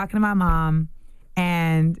 and he was talking to my mom,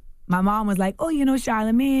 and my mom was like, oh,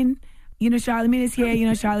 Charlamagne. Charlamagne is here.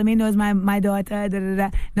 Charlamagne knows my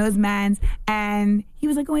daughter, knows Mans. And he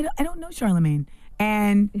was like, oh, I don't know Charlamagne.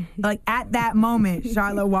 And at that moment,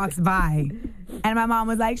 Charlotte walks by, and my mom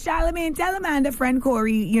was like, Charlamagne, tell Amanda, friend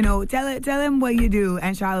Corey, tell him what you do.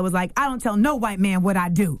 And Charlotte was like, I don't tell no white man what I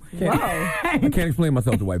do. Whoa. I can't explain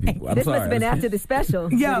myself to white people. I'm this sorry. must have been after the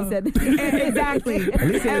special. Yo, He said. exactly.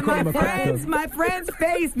 And my friend's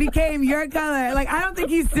face became your color. I don't think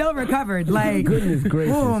he's still recovered. Goodness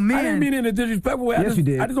gracious. Oh man, I didn't mean it in a disrespectful way. Yes, you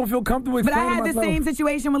did. I just don't feel comfortable But I explaining had the myself. same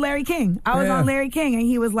situation with Larry King. I was on Larry King, and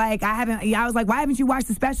he was like, I was like, why haven't you watched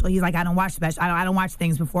the special? He's like, I don't watch special. I don't watch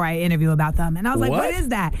things before I interview about them. And I was like, what is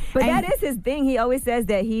that? But and that is his thing. He always says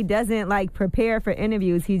that he doesn't prepare for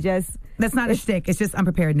interviews. He just that's not a shtick. It's just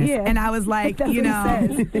unpreparedness. Yeah. And I was like, That's what he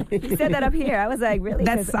says. He said that up here. I was like, really?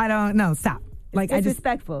 I don't know. Stop. It's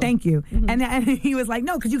disrespectful. Thank you. And he was like,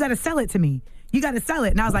 no, because you got to sell it to me. You got to sell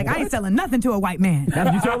it. And I was like, I ain't selling nothing to a white man. That's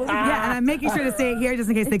what you told him? Yeah, and I'm making sure to say it here just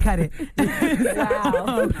in case they cut it.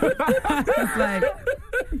 Wow. It's like,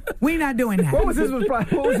 we not doing that. What was his response?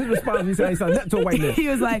 He said, I ain't selling nothing to a white man. He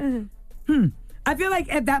was like, I feel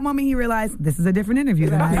like at that moment he realized this is a different interview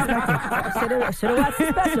than I expected. Should have watched the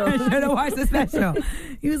special. Should have watched the special.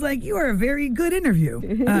 He was like, you are a very good interview.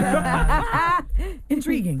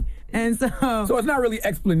 Intriguing. And so it's not really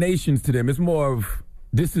explanations to them. It's more of,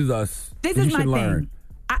 this is us. This you is my should learn.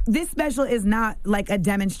 thing. This special is not like a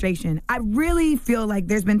demonstration. I really feel like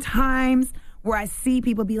there's been times where I see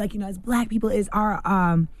people be like, as black people, is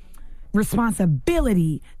our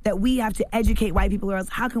responsibility that we have to educate white people, or else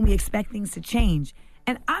how can we expect things to change?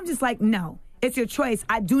 And I'm just like, no, it's your choice.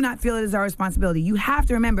 I do not feel it is our responsibility. You have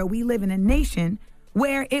to remember, we live in a nation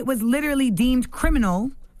where it was literally deemed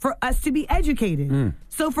criminal for us to be educated.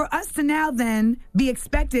 So for us to now then be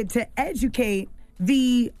expected to educate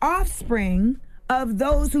the offspring of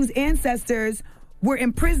those whose ancestors were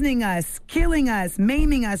imprisoning us, killing us,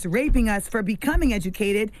 maiming us, raping us for becoming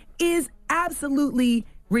educated is absolutely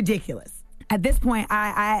ridiculous. At this point,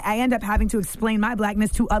 I end up having to explain my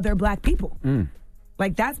blackness to other black people.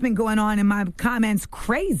 Like, that's been going on in my comments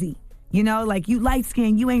crazy. Like, you light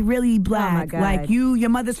skinned, you ain't really black. Oh my God. Like, your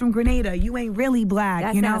mother's from Grenada, you ain't really black.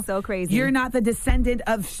 That sounds so crazy. You're not the descendant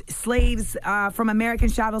of slaves from American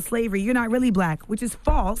chattel slavery. You're not really black, which is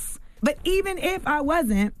false. But even if I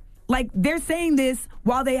wasn't, like, they're saying this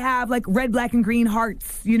while they have like red, black, and green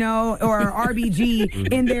hearts, or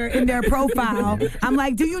RBG in their profile. I'm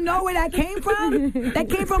like, do you know where that came from? That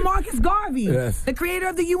came from Marcus Garvey, the creator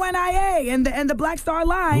of the UNIA and the Black Star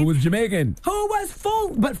Line. Who was Jamaican? Who was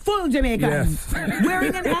full Jamaican. Yes.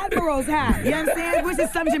 Wearing an admiral's hat. You know what I'm saying? Which is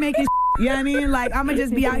some Jamaican You know what I mean? Like, I'm going to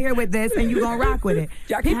just be out here with this and you going to rock with it.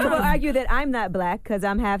 People will argue that I'm not black because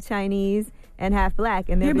I'm half Chinese and half black.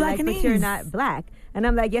 And they'll be like, but you're not black. And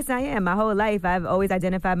I'm like, yes, I am. My whole life, I've always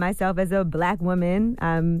identified myself as a black woman.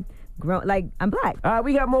 I'm black.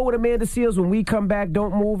 We got more with Amanda Seales when we come back.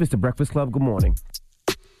 Don't move. It's The Breakfast Club. Good morning.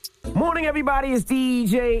 Morning, everybody. It's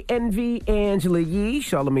DJ Envy, Angela Yee,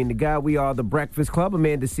 Charlamagne the Guy. We are The Breakfast Club.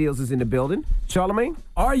 Amanda Seales is in the building. Charlamagne?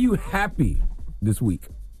 Are you happy this week?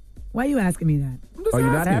 Why are you asking me that? Are you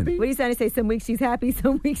not happy? What are you trying to say? Some weeks she's happy,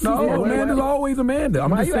 some weeks she's happy. No, Amanda's always Amanda.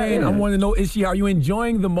 I'm just saying, I want to know, are you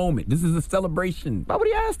enjoying the moment? This is a celebration. Why would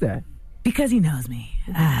he ask that? Because he knows me.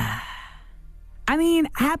 I mean,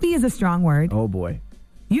 happy is a strong word. Oh, boy.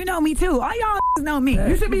 You know me, too. All y'all know me.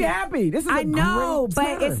 You should be happy. This is I know,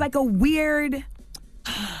 but it's like a weird...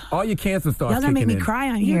 All your cancer starts y'all gonna make me cry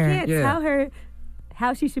on here. You can't tell her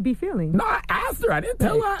how she should be feeling. No, I asked her. I didn't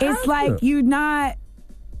tell her. It's like you're not...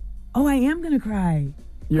 Oh, I am going to cry.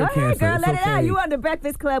 You're Go ahead, girl. Let it out. You on the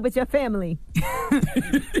Breakfast Club with your family.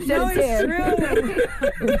 No, it's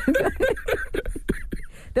true.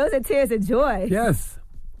 Those are tears of joy. Yes.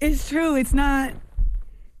 It's true. It's not...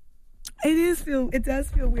 It does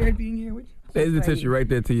feel weird being here with you. There's the tissue right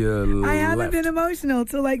there to your left. I haven't been emotional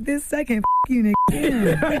till like this second. F*** you,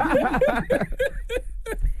 nigga.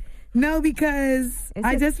 No, because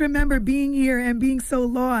I just remember being here and being so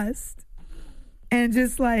lost. And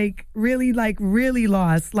just really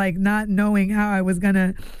lost, not knowing how I was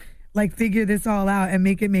gonna figure this all out and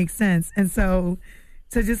make it make sense. And so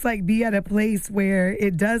to just be at a place where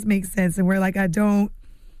it does make sense and where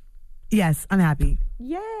yes, I'm happy.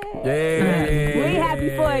 Yay. Yay. We're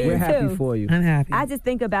happy for you, We're happy for you. I'm happy. I just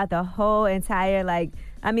think about the whole entire,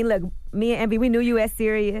 look, me and Envy, we knew you as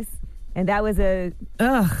serious. And that was a...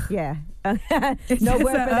 Ugh. Yeah. No word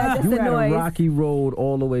for that, just you a had noise. a rocky road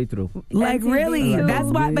all the way through. Really? That's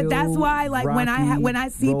why when I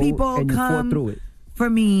see people come for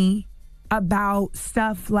me about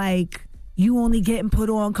stuff like you only getting put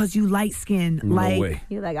on because you light skinned. No way.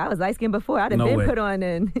 You're like, I was light skinned before. I'd have been put on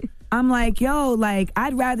then. I'm like, yo,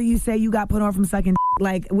 I'd rather you say you got put on from sucking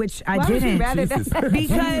which I didn't.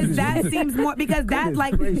 Because that seems more, because that,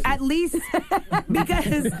 at least,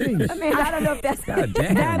 because, I don't know if that's,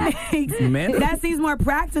 that seems more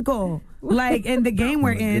practical. In the game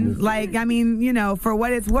we're in, for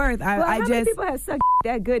what it's worth, how many people have sucked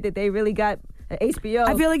that good that they really got an HBO?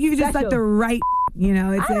 I feel like you just suck the right, I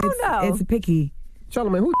don't know. It's picky.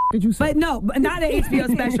 Charlamagne, who did you say? But no, not an HBO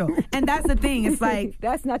special. And that's the thing. It's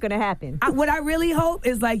that's not going to happen. What I really hope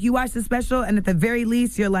is you watch the special and at the very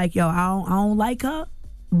least you're like, yo, I don't like her,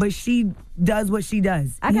 but she does what she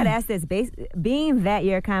does. I got to ask this. Being that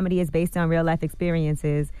your comedy is based on real life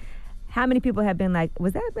experiences, how many people have been like,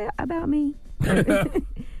 was that about me?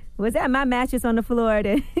 Was that my mattress on the floor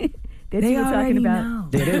that They you were talking already about. know.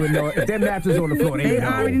 Yeah, they would know. If their mattress on the floor, They know.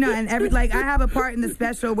 already know. And I have a part in the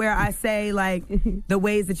special where I say like the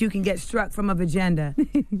ways that you can get struck from a vagina.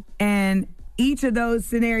 And each of those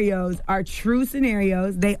scenarios are true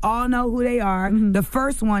scenarios. They all know who they are. Mm-hmm. The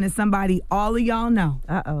first one is somebody all of y'all know.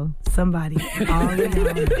 Uh-oh. Somebody all of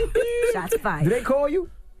y'all know. Shots fired. Do they call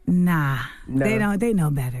you? Nah. They don't. They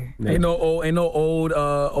know better. Ain't no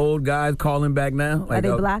old guys calling back now. Are they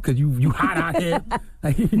blocked? Because you hot out here.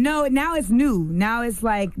 No, now it's new. Now it's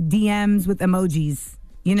like DMs with emojis.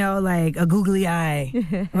 You know, like a googly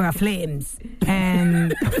eye or a flames.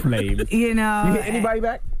 And flames. You know. You hit anybody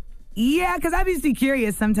back? Yeah, because I'm usually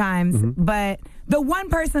curious sometimes. Mm-hmm. But the one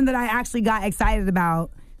person that I actually got excited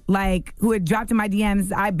about, like, who had dropped in my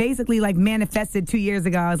DMs, I basically, like, manifested 2 years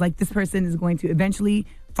ago. I was like, this person is going to eventually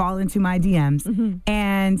fall into my DMs. Mm-hmm.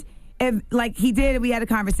 And, he did, we had a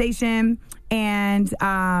conversation. And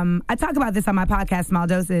I talk about this on my podcast, Small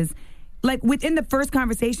Doses. Like, within the first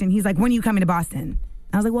conversation, he's like, when are you coming to Boston?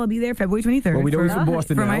 I was like, well, I'll be there February 23rd. Well, we know he's from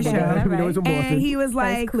Boston for now. my show. Right. We know he's from Boston. And he was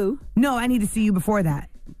like, no, I need to see you before that.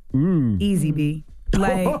 Easy B.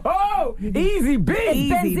 Like, easy B.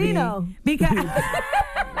 Easy Benzino. B. Because,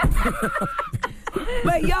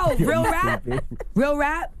 but yo, real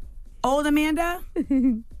rap, old Amanda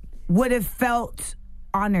would have felt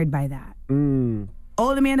honored by that.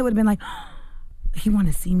 Old Amanda would have been like, he want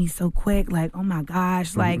to see me so quick. Like, oh my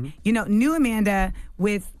gosh. Like, new Amanda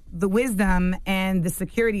with the wisdom and the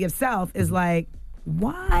security of self is like,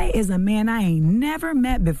 why is a man I ain't never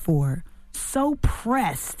met before so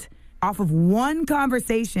pressed off of one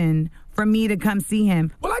conversation for me to come see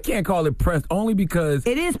him? Well, I can't call it pressed only because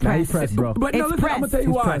it is pressed. He's pressed, bro. But no, listen, I'm gonna tell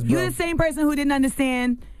you why. You're the same person who didn't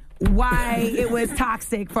understand why it was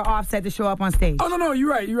toxic for Offset to show up on stage. Oh no, you're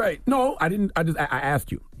right. No, I didn't. I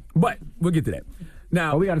asked you, but we'll get to that.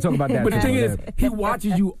 Now we got to talk about that. But the thing is, he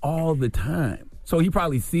watches you all the time. So he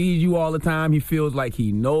probably sees you all the time. He feels like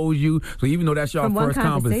he knows you. So even though that's your first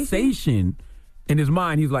conversation, in his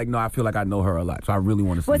mind, he's like, no, I feel like I know her a lot. So I really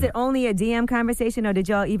want to see Was it only a DM conversation or did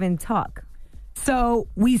y'all even talk? So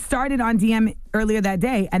we started on DM earlier that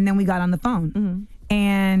day and then we got on the phone. Mm-hmm.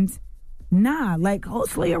 And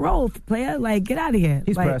slow your roll, player. Like, get out of here.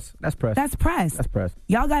 He's pressed. That's pressed. That's pressed. That's pressed.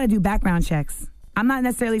 Y'all got to do background checks. I'm not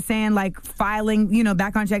necessarily saying like filing,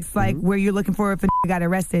 background checks like where you're looking for if a got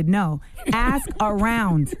arrested. No. Ask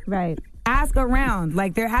around. Right. Ask around.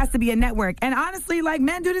 Like, there has to be a network. And honestly, like,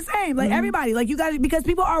 men do the same. Like, everybody. Like, you got to, because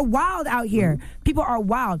people are wild out here. People are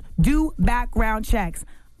wild. Do background checks.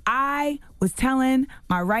 I was telling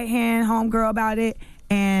my right-hand homegirl about it,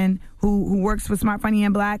 and who works with Smart, Funny,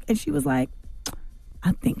 and Black, and she was like,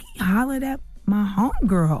 I think he hollered at my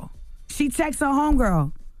homegirl. She texts her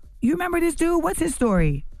homegirl, you remember this dude? What's his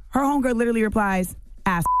story? Her homegirl literally replies,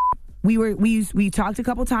 ass. We talked a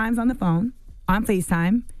couple times on the phone, on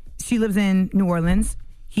FaceTime. She lives in New Orleans.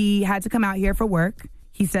 He had to come out here for work.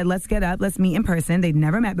 He said, let's get up, let's meet in person. They'd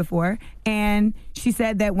never met before. And she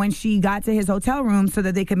said that when she got to his hotel room so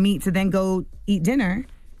that they could meet to then go eat dinner,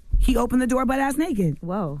 he opened the door butt ass naked.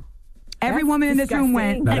 Whoa. Every woman in this room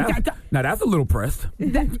went. Now that's a little pressed.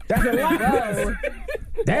 That's a lot.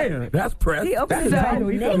 Damn, that's pressed. He opened the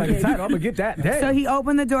door. He felt like a title. I'm gonna get that. Damn. So he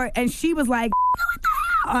opened the door, and she was like, what the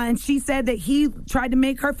hell? And she said that he tried to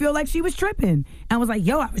make her feel like she was tripping, and was like,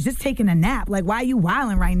 yo, I was just taking a nap. Like, why are you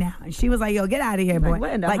wilding right now? And she was like, yo, get out of here, boy.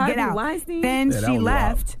 What in the like, get Harvey out. Weinstein? Then Yeah, she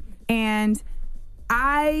left, and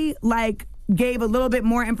I gave a little bit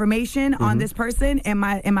more information on this person in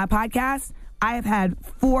my podcast. I have had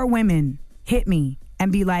 4 women hit me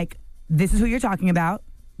and be like, this is who you're talking about.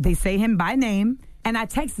 They say him by name. And I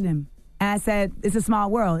texted him. And I said, it's a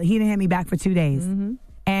small world. He didn't hit me back for 2 days. Mm-hmm.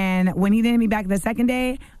 And when he didn't hit me back the second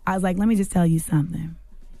day, I was like, let me just tell you something.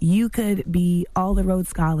 You could be all the Rhodes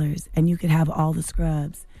Scholars and you could have all the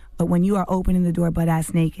scrubs. But when you are opening the door butt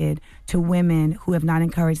ass naked to women who have not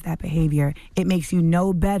encouraged that behavior, it makes you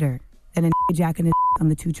no better than a jacking his on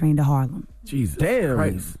the 2 train to Harlem. Jesus. Damn.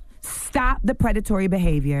 Christ. Stop the predatory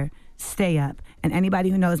behavior. Stay up. And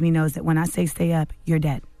anybody who knows me knows that when I say stay up, you're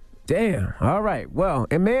dead. Damn. All right. Well,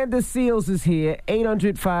 Amanda Seals is here.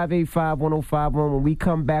 800-585-1051. When we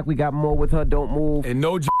come back, we got more with her. Don't move. And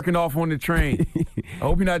no jerking off on the train. I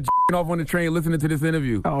hope you're not jerking off on the train listening to this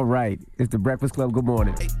interview. All right. It's the Breakfast Club. Good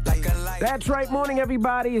morning. That's right. Morning,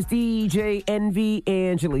 everybody. It's DJ Envy,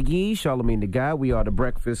 Angela Yee, Charlamagne the Guy. We are the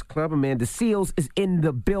Breakfast Club. Amanda Seals is in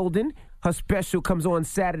the building. Her special comes on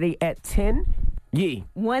Saturday at 10. Yee.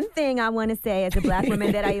 One thing I want to say as a black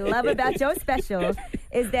woman that I love about your special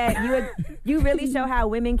is that you really show how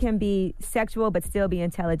women can be sexual but still be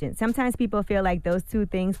intelligent. Sometimes people feel like those two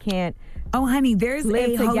things can't. Oh, honey, there's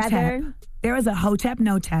live a together. Hotep. There is a Hotep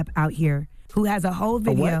Notep out here who has a whole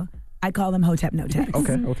video. I call them Hotep Noteps.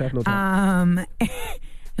 Okay, Hotep Notep.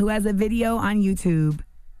 Who has a video on YouTube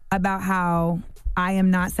about how I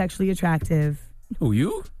am not sexually attractive. Who,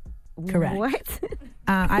 you? Correct. What?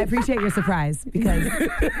 I appreciate your surprise because,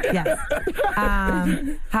 yes.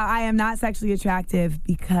 How I am not sexually attractive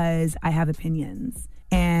because I have opinions.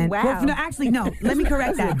 And wow. Well, no, actually, no. Let me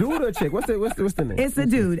correct that. Is it a dude or a chick? What's the name? It's a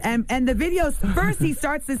dude. And the videos, first he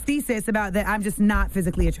starts this thesis about that I'm just not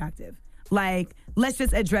physically attractive. Like, let's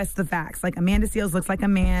just address the facts. Like, Amanda Seales looks like a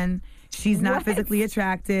man. She's not physically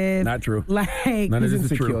attractive. Not true. Like, none of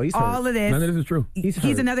this is true. All of this. None of this is true.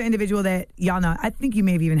 He's another individual that y'all know. I think you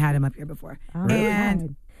may have even had him up here before. Really?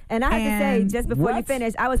 And I have to say, just before you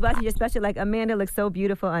finish, I was watching your special. Like, Amanda looks so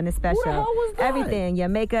beautiful on the special. How was that? Everything, your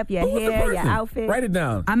makeup, your hair, your outfit. Write it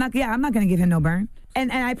down. I'm not going to give him no burn.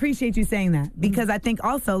 And I appreciate you saying that because I think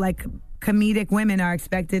also like comedic women are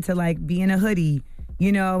expected to like be in a hoodie,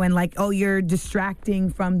 you know, and like, oh, you're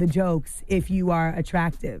distracting from the jokes if you are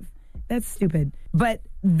attractive. That's stupid. But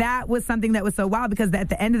that was something that was so wild because at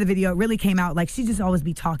the end of the video, it really came out like she just always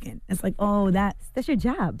be talking. It's like, oh, that's your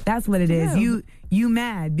job. That's what it is. You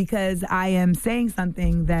mad because I am saying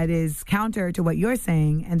something that is counter to what you're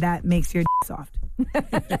saying, and that makes your soft.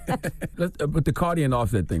 But the Cardi and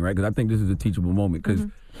Offset thing, right? Because I think this is a teachable moment. Because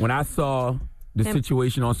when I saw the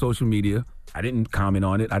situation on social media, I didn't comment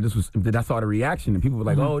on it. I saw the reaction, and people were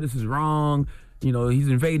like, "Oh, this is wrong." You know, he's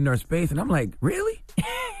invading our space, and I'm like, really?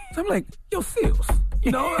 So I'm like, yo, Seals.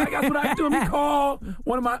 You know, like, that's what I do. I call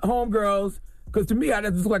one of my homegirls because to me, I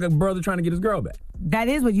just look like a brother trying to get his girl back. That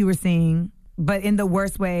is what you were seeing, but in the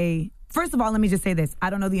worst way. First of all, let me just say this. I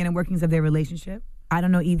don't know the inner workings of their relationship. I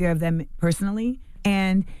don't know either of them personally.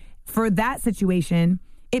 And for that situation,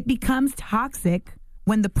 it becomes toxic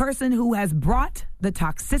when the person who has brought the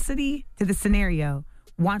toxicity to the scenario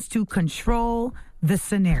wants to control the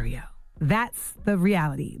scenario. That's the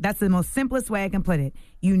reality. That's the most simplest way I can put it.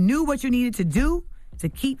 You knew what you needed to do to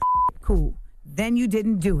keep cool. Then you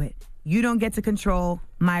didn't do it. You don't get to control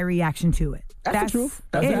my reaction to it. That's the truth.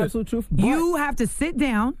 That's the absolute truth. You have to sit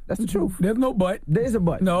down. That's the truth. There's no but. There is a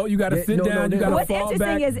but. No, you got to sit down. You got to fall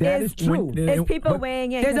back. What's interesting is people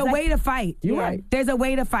weighing in. There's a way to fight. You're right. There's a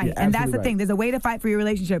way to fight. And that's the thing. There's a way to fight for your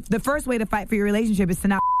relationship. The first way to fight for your relationship is to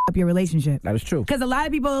not up your relationship. That is true. Because a lot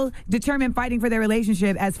of people determine fighting for their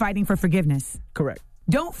relationship as fighting for forgiveness. Correct.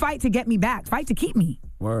 Don't fight to get me back. Fight to keep me.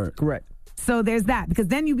 Word. Correct. So there's that, because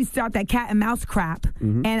then you start that cat and mouse crap,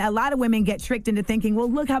 and a lot of women get tricked into thinking, well,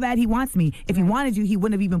 look how bad he wants me. If he wanted you, he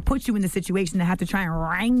wouldn't have even put you in the situation to have to try and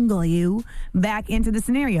wrangle you back into the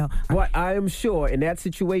scenario. But I am sure in that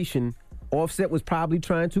situation, Offset was probably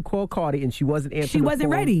trying to call Cardi, and she wasn't answering She wasn't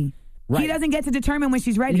ready. Right. He doesn't get to determine when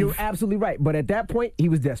she's ready. You're absolutely right. But at that point, he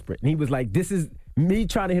was desperate. And he was like, this is me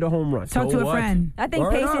trying to hit a home run. Talk to a friend. I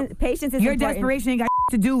think patience is your important. desperation ain't got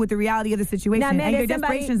to do with the reality of the situation. Now, man, and your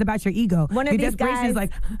desperation is about your ego. One of your these desperation guys, is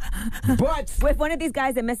like... But... If one of these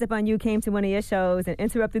guys that messed up on you came to one of your shows and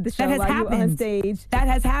interrupted the show while you were on stage. That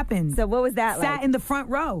has happened. So what was that like? Sat in the front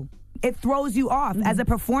row. It throws you off. As a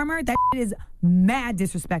performer, that is mad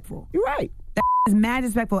disrespectful. You're right. That is mad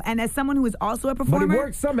disrespectful. And as someone who is also a performer... But it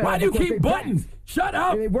works somehow. Why do you keep buttons? Shut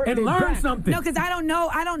up and learn something. No, because I don't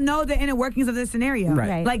know the inner workings of the scenario.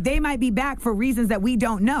 Right. Like, they might be back for reasons that we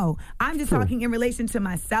don't know. I'm just talking in relation to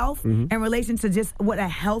myself, in relation to just what a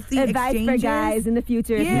healthy advice exchange for is. guys in the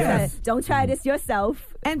future. Yes. Don't try this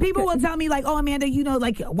yourself. And people will tell me like, oh, Amanda, you know,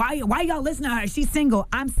 like, why y'all listen to her? She's single.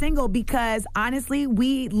 I'm single because, honestly,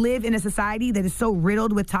 we live in a society that is so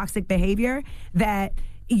riddled with toxic behavior that...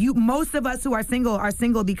 most of us who are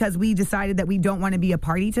single because we decided that we don't want to be a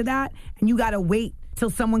party to that, and you got to wait till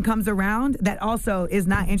someone comes around that also is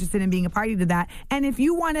not interested in being a party to that. And if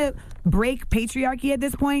you want to break patriarchy at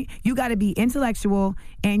this point, you got to be intellectual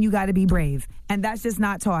and you got to be brave, and that's just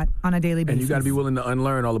not taught on a daily basis. And you got to be willing to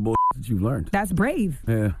unlearn all the bullshit that you've learned. That's brave.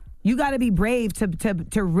 Yeah. You got to be brave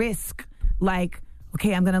to risk, like,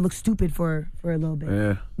 okay, I'm gonna look stupid for a little bit.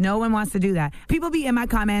 Yeah. No one wants to do that. People be in my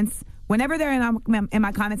comments. Whenever they're in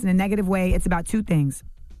my comments in a negative way, it's about two things.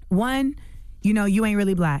 One, you know, you ain't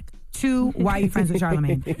really black. Two, why are you friends with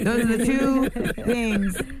Charlamagne? Those are the two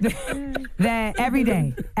things that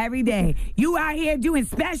every day, you out here doing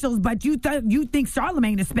specials, but you think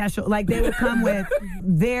Charlamagne is special. Like, they will come with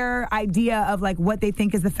their idea of like what they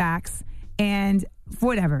think is the facts, and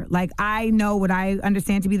whatever. Like, I know what I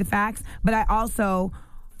understand to be the facts, but I also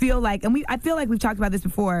feel like, I feel like we've talked about this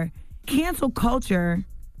before, cancel culture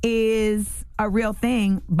is a real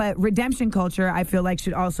thing, but redemption culture, I feel like,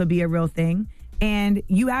 should also be a real thing. And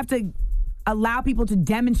you have to allow people to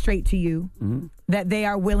demonstrate to you that they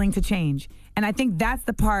are willing to change. And I think that's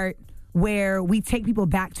the part where we take people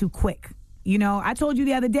back too quick. You know, I told you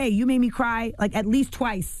the other day, you made me cry like at least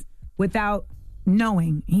twice without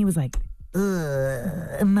knowing. And he was like,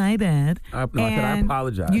 my bad. I said I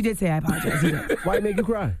apologize. You did say I apologize. You did. Why make you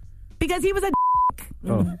cry? Because he was a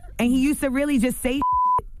and he used to really just say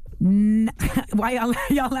why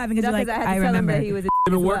y'all laughing? Because you're like, I remember. He was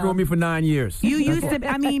been working with me for 9 years. You used to,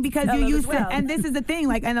 I mean, because you used to, and this is the thing,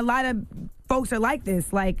 like, and a lot of folks are like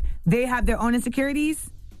this, like, they have their own insecurities,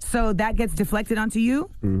 so that gets deflected onto you,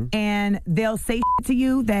 and they'll say to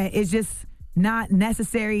you that is just not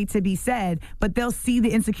necessary to be said, but they'll see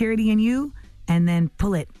the insecurity in you, and then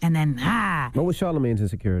pull it, and then, What was Charlamagne's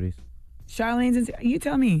insecurities? Charlamagne's, you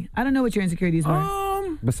tell me. I don't know what your insecurities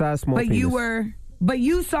were. Besides small But penis. But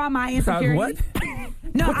you saw my insecurities. Besides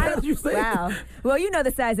what? No, What did you say? Wow. Well, you know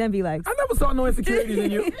the size envy likes. I never saw no insecurities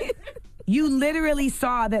in you. You literally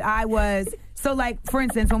saw that I was, so like, for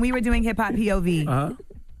instance, when we were doing Hip Hop POV,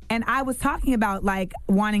 and I was talking about like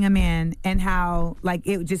wanting a man and how like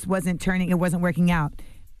it just wasn't it wasn't working out.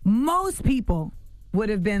 Most people would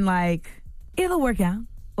have been like, it'll work out.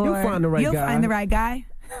 Or You'll find the right you'll guy. find the right guy.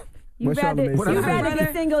 You'd rather be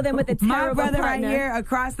single than with a terrible My brother partner. right here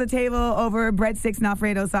across the table over breadsticks and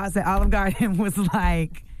Alfredo sauce at Olive Garden was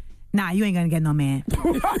like, nah, you ain't gonna get no man.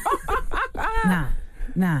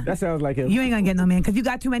 Nah. That sounds like him. You ain't gonna get no man because you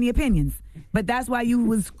got too many opinions. But that's why you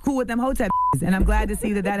was cool with them hotep and I'm glad to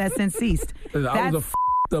see that has since ceased. I was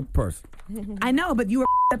a up person. I know, but you were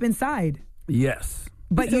up inside. Yes.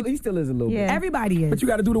 But he still is a little bit. Everybody is. But you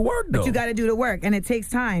got to do the work, though. But you got to do the work, and it takes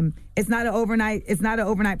time. It's not an overnight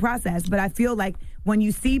process. But I feel like when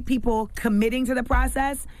you see people committing to the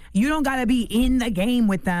process, you don't got to be in the game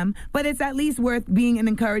with them. But it's at least worth being an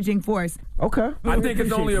encouraging force. Okay. I think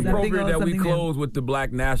it's only appropriate that we close with the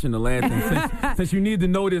Black National Anthem since you need to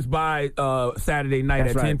know this by Saturday night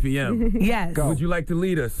at 10 p.m. Yes. Would you like to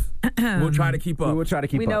lead us? We'll try to keep up. We will try to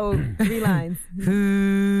keep up. We know 3 lines.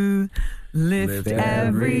 Lift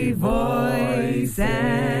every voice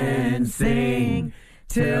and sing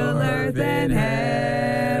till earth and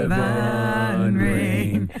heaven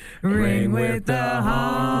ring with the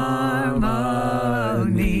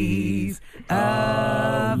harmonies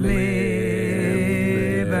of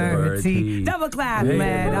liberty. Double clap,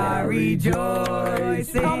 let our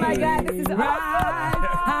rejoicing. Oh my God, this is rise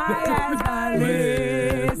high as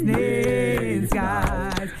the listening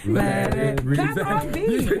skies. Let it resound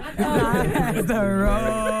as the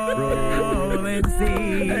rolling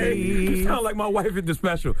sea. Hey, you sound like my wife in the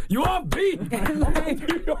special. You on beat. It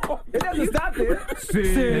doesn't stop there.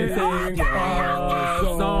 Sing a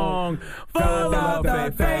song full of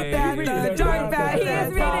the faith that the joint that He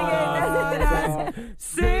is reading it.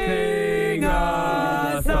 Sing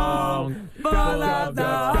a song full of the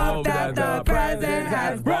hope that the present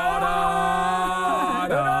has brought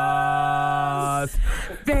us.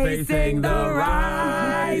 Facing the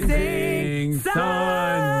rising sun.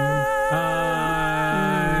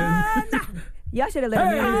 Y'all should have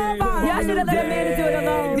let him. Y'all should have let Amanda do it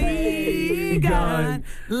alone. Begun.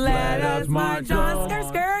 Let us march on,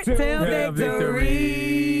 skirt, till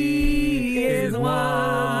victory is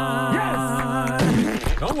won.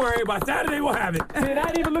 Yes. Don't worry, by Saturday we'll have it. See, I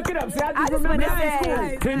didn't even look it up. See, I I just just want remember to that.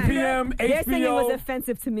 say, 10 p.m. their singing was HBO.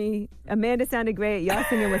 offensive to me. Amanda sounded great. Y'all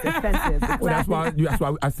singing was offensive. Well, that's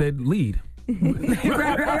why I said lead.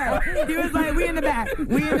 right. He was like, we in the back.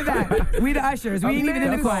 We the ushers. We ain't even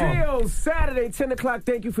in the choir. Amanda Seals, Saturday, 10 o'clock.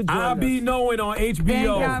 Thank you for joining I'll us. be knowing on HBO. Thank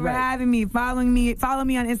y'all for having me. Follow me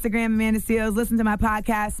on Instagram, Amanda Seals. Listen to my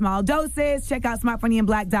podcast, Small Doses. Check out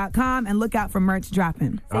smartfunnyandblack.com and look out for merch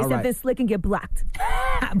dropping. Say something slick and get blocked.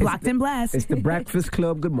 Blocked and blessed. It's the Breakfast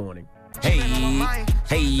Club. Good morning.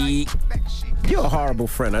 Hey. You're a horrible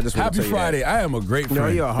friend. I just want to Happy tell you Friday. that. I am a great friend. No,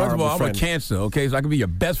 you're a First of horrible all, I'm friend. a Cancer, okay? So I can be your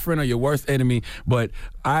best friend or your worst enemy, but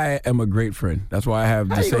I am a great friend. That's why I have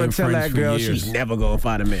the How you same gonna tell friends that for girl years. she's never gonna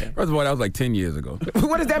find a man? First of all, that was like 10 years ago.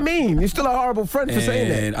 What does that mean? You're still a horrible friend for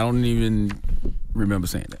saying And that. I don't even remember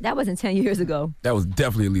saying that. That wasn't 10 years ago. That was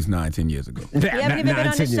definitely at least 10 years ago. You haven't even been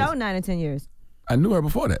on the show 9 or 10 years. I knew her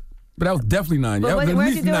before that. But that was definitely 9 years. But That was at weren't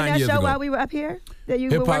least you doing 9 that years show ago. while we were up here? That you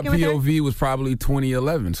were Hip Hop working with her? POV was probably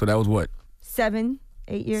 2011. So that was what? 7,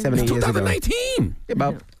 8 years. 7, 8 years ago. 2019.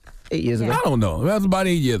 About 8 years ago. I don't know. That was about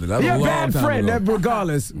 8 years ago. That was You're a long bad time friend, ago.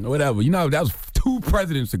 regardless. Whatever. You know, that was 2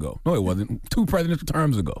 presidents ago. No, it wasn't. 2 presidential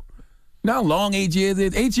terms ago. You know how long 8 years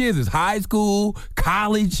is? 8 years is high school,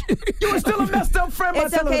 college. You were still a messed up friend by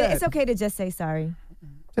It's telling okay. her that. It's okay to just say sorry.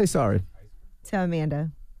 Say sorry. Tell Amanda.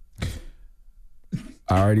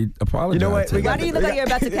 I already apologized. You know what? Why do you look like you're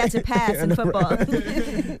about to catch a pass in football?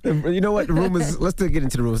 You know what? The rumors. Let's get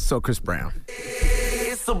into the rumors. So Chris Brown.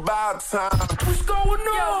 It's about time. What's going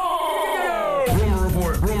on?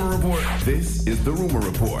 Rumor report. This is the Rumor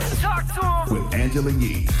Report. Talk to him. With Angela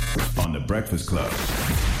Yee on The Breakfast Club.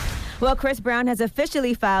 Well, Chris Brown has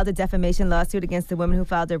officially filed a defamation lawsuit against the woman who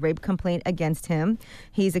filed a rape complaint against him.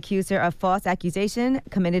 He's accused her of false accusation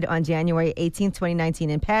committed on January 18, 2019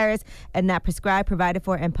 in Paris and not prescribed, provided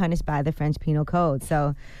for, and punished by the French Penal Code.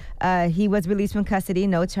 So he was released from custody,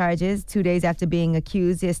 no charges. 2 days after being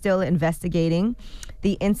accused, they're still investigating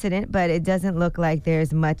the incident, but it doesn't look like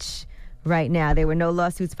there's much right now. There were no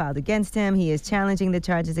lawsuits filed against him. He is challenging the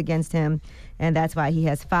charges against him, and that's why he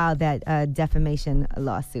has filed that defamation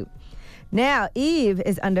lawsuit. Now, Eve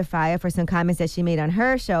is under fire for some comments that she made on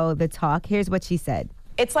her show, The Talk. Here's what she said.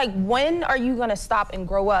 It's like, when are you gonna stop and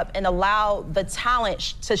grow up and allow the talent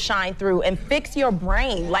to shine through and fix your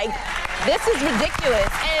brain? Like, this is ridiculous.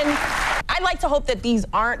 And I'd like to hope that these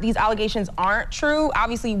allegations aren't true.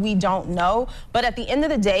 Obviously, we don't know. But at the end of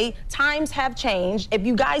the day, times have changed. If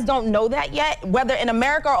you guys don't know that yet, whether in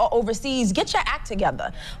America or overseas, get your act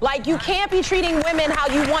together. Like, you can't be treating women how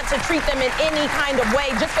you want to treat them in any kind of way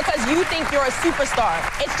just because you think you're a superstar.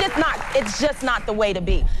 It's just not the way to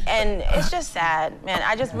be. And it's just sad, man.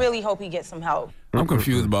 I just really hope he gets some help. I'm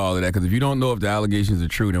confused about all of that, because if you don't know if the allegations are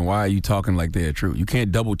true, then why are you talking like they're true? You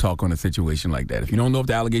can't double talk on a situation like that. If you don't know if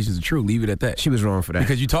the allegations are true, leave it at that. She was wrong for that.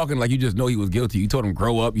 Because you're talking like you just know he was guilty. You told him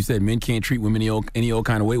grow up. You said men can't treat women any old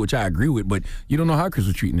kind of way, which I agree with, but you don't know how Chris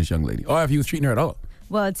was treating this young lady, or if he was treating her at all.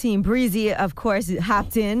 Well, Team Breezy, of course,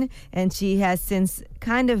 hopped in, and she has since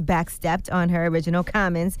kind of backstepped on her original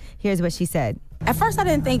comments. Here's what she said. At first, I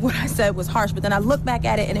didn't think what I said was harsh, but then I looked back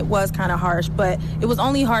at it and it was kind of harsh. But it was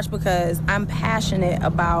only harsh because I'm passionate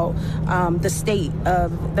about the state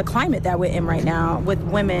of the climate that we're in right now with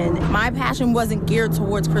women. My passion wasn't geared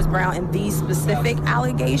towards Chris Brown and these specific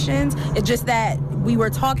allegations. It's just that we were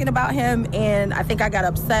talking about him, and I think I got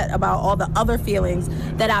upset about all the other feelings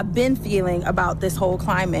that I've been feeling about this whole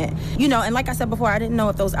climate. You know, and like I said before, I didn't know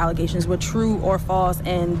if those allegations were true or false,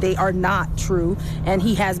 and they are not true. And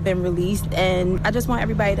he has been released, and I just want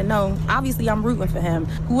everybody to know, obviously I'm rooting for him.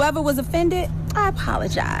 Whoever was offended, I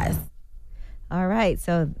apologize. All right,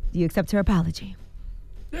 so you accept her apology?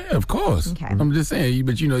 Yeah, of course. Okay. I'm just saying,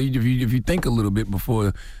 but you know, if you think a little bit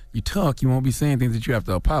before you talk, you won't be saying things that you have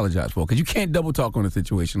to apologize for, because you can't double talk on a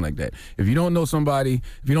situation like that. If you don't know somebody,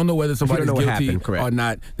 if you don't know whether somebody's guilty or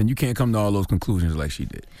not, then you can't come to all those conclusions like she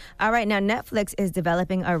did. All right, now Netflix is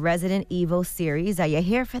developing a Resident Evil series. Are you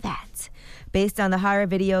here for that? Based on the horror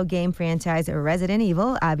video game franchise Resident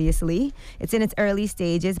Evil, obviously. It's in its early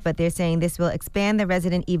stages, but they're saying this will expand the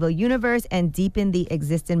Resident Evil universe and deepen the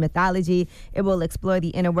existing mythology. It will explore the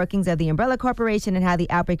inner workings of the Umbrella Corporation and how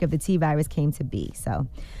the outbreak of the T-virus came to be. So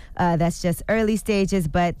that's just early stages,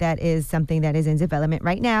 but that is something that is in development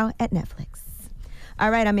right now at Netflix.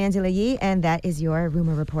 All right, I'm Angela Yee, and that is your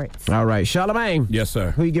Rumor Report. All right, Charlamagne. Yes,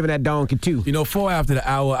 sir. Who you giving that donkey to? You know, 4 after the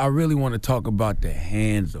hour, I really want to talk about the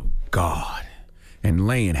hands of God and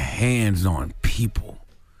laying hands on people,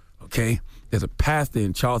 okay? There's a pastor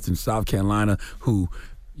in Charleston, South Carolina, who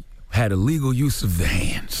had illegal use of the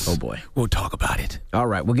hands. Oh, boy. We'll talk about it. All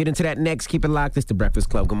right, we'll get into that next. Keep it locked. It's The Breakfast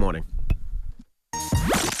Club. Good morning.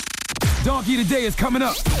 Donkey of the Day is coming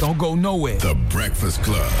up. Don't go nowhere. The Breakfast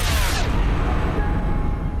Club.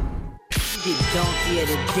 You get donkey of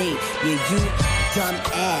the day, yeah, you dumb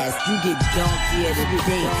ass. You get donkey of the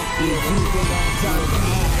day, yeah, you dumb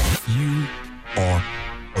ass. You are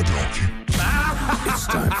a donkey. It's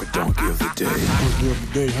time for Donkey of the Day. Donkey of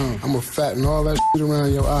the Day, huh? I'm gonna fatten all that shit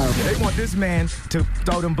around your eye. They want this man to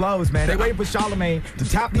throw them blows, man. They waiting for Charlamagne to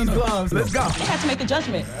tap these gloves. Let's go. They had to make a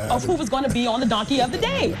judgment of who was going to be on the Donkey of the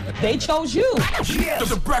Day. They chose you. Yeah.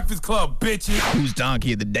 The Breakfast Club, bitches. Who's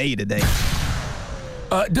Donkey of the Day today?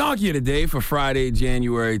 Donkey of the Day for Friday,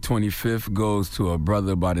 January 25th goes to a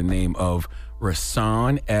brother by the name of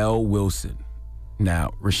Rashawn L. Wilson.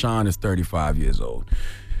 Now, Rashawn is 35 years old,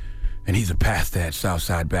 and he's a pastor at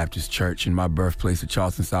Southside Baptist Church in my birthplace of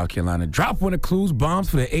Charleston, South Carolina. Drop one of Clues bombs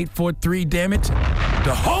for the 843, damn it.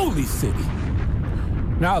 The holy city.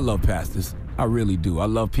 Now, I love pastors. I really do. I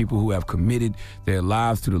love people who have committed their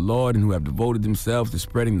lives to the Lord and who have devoted themselves to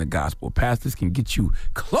spreading the gospel. Pastors can get you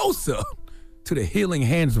closer to the healing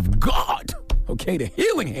hands of God, okay? The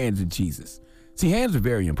healing hands of Jesus. See, hands are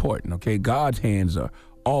very important, okay? God's hands are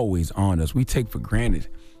always on us. We take for granted,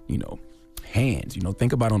 hands.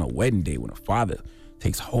 Think about on a wedding day when a father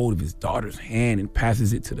takes hold of his daughter's hand and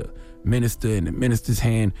passes it to the minister, and the minister's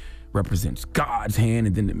hand represents God's hand,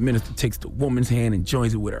 and then the minister takes the woman's hand and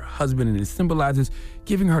joins it with her husband, and it symbolizes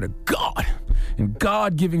giving her to God and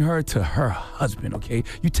God giving her to her husband, okay?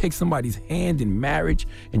 You take somebody's hand in marriage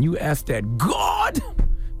and you ask that God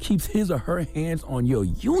keeps his or her hands on your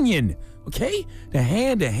union, okay? The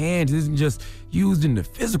hand of hands isn't just used in the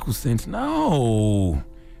physical sense. No,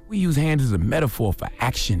 we use hands as a metaphor for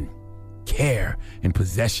action, care, and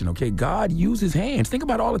possession, okay? God uses hands. Think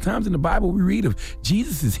about all the times in the Bible we read of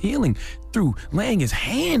Jesus' healing through laying his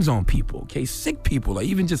hands on people, okay? Sick people, or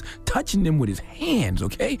even just touching them with his hands,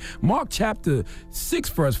 okay? Mark chapter 6,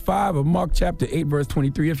 verse 5, or Mark chapter 8, verse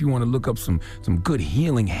 23, if you want to look up some good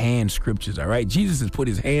healing hand scriptures, all right? Jesus has put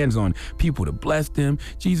his hands on people to bless them.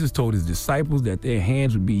 Jesus told his disciples that their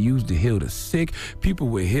hands would be used to heal the sick. People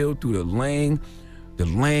were healed through the laying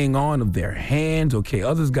on of their hands, okay?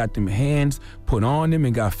 Others got them hands put on them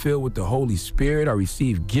and got filled with the Holy Spirit or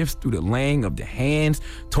received gifts through the laying of the hands.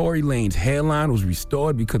 Tory Lane's hairline was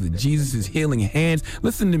restored because of Jesus' healing hands.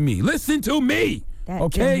 Listen to me. That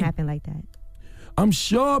okay? didn't happen like that. I'm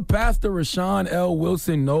sure Pastor Rashawn L.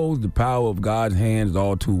 Wilson knows the power of God's hands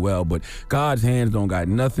all too well, but God's hands don't got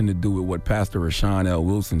nothing to do with what Pastor Rashawn L.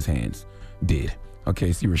 Wilson's hands did.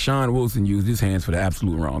 Okay, see, Rashawn Wilson used his hands for the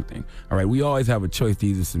absolute wrong thing. All right, we always have a choice to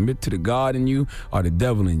either submit to the God in you or the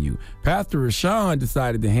devil in you. Pastor Rashawn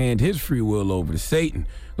decided to hand his free will over to Satan.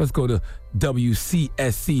 Let's go to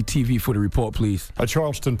WCSC TV for the report, please. A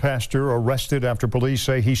Charleston pastor arrested after police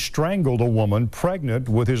say he strangled a woman pregnant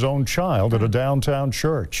with his own child at a downtown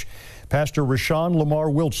church. Pastor Rashawn Lamar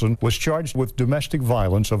Wilson was charged with domestic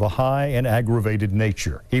violence of a high and aggravated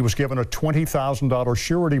nature. He was given a $20,000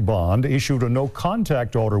 surety bond, issued a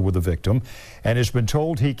no-contact order with the victim, and has been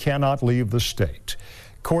told he cannot leave the state.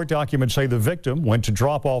 Court documents say the victim went to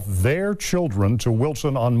drop off their children to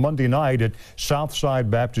Wilson on Monday night at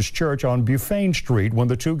Southside Baptist Church on Buffane Street when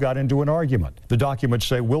the two got into an argument. The documents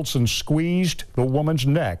say Wilson squeezed the woman's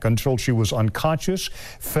neck until she was unconscious,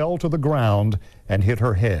 fell to the ground, and hit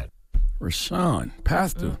her head.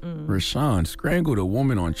 Pastor Rashawn strangled a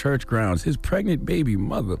woman on church grounds, his pregnant baby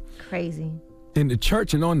mother. Crazy. In the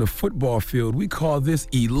church and on the football field, we call this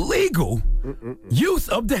illegal use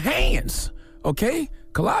of the hands, okay?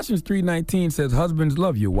 Colossians 3:19 says, husbands,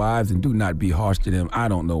 love your wives and do not be harsh to them. I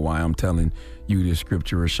don't know why I'm telling you this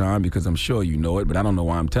scripture, Rashawn, because I'm sure you know it, but I don't know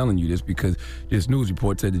why I'm telling you this because this news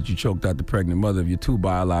report said that you choked out the pregnant mother of your 2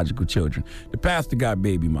 biological children. The pastor got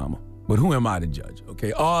baby mama. But who am I to judge,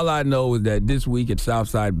 okay? All I know is that this week at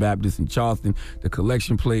Southside Baptist in Charleston, the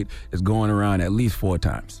collection plate is going around at least 4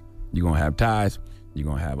 times. You're going to have tithes, you're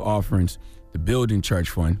going to have offerings, the building church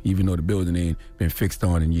fund, even though the building ain't been fixed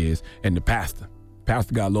on in years, and the pastor.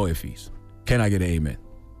 Pastor got lawyer fees. Can I get an amen?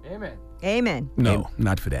 Amen. Amen. No,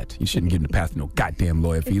 not for that. You shouldn't give the pastor no goddamn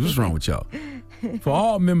lawyer fees. What's wrong with y'all? For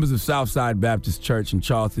all members of Southside Baptist Church in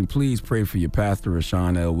Charleston, please pray for your pastor,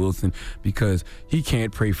 Rashawn L. Wilson, because he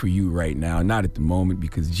can't pray for you right now, not at the moment,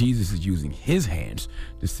 because Jesus is using his hands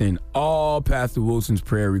to send all Pastor Wilson's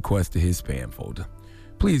prayer requests to his spam folder.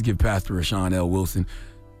 Please give Pastor Rashawn L. Wilson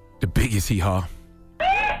the biggest hee-haw.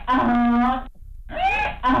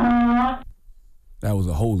 That was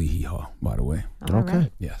a holy hee-haw, by the way. Okay.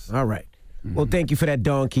 Right. Yes. All right. Well, thank you for that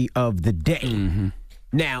donkey of the day.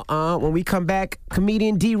 Now, when we come back,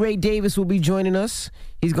 comedian Deray Davis will be joining us.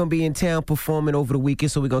 He's going to be in town performing over the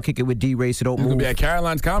weekend, so we're going to kick it with Deray, so don't move. He's going to be at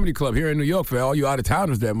Caroline's Comedy Club here in New York for all you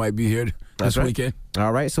out-of-towners that might be here this weekend.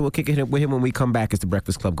 All right, so we'll kick it with him when we come back. It's The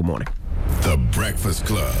Breakfast Club. Good morning. The Breakfast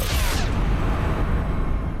Club.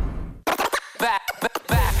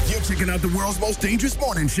 You're checking out the world's most dangerous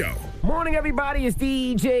morning show. Morning, everybody. It's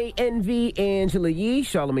DJ NV, Angela Yee,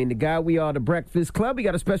 Charlamagne the Guy. We are The Breakfast Club. We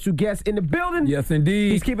got a special guest in the building. Yes,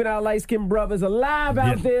 indeed. He's keeping our light-skinned brothers alive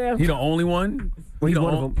out there. He the only one? Well, he's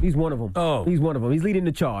one of them. He's one of them. Oh. He's one of them. He's leading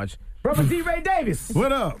the charge. Brother Deray Davis.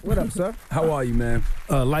 What up? What up, sir? How are you, man?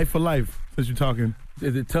 Life for life, since you're talking.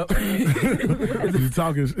 Is it tough? Is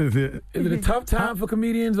it a tough time for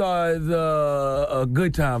comedians or is it a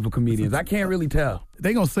good time for comedians? I can't really tell.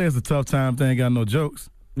 They gonna say it's a tough time. They ain't got no jokes.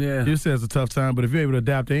 Yeah. You say it's a tough time, but if you're able to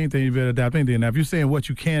adapt to anything, you better adapt to anything. Now, if you're saying what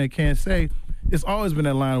you can and can't say, it's always been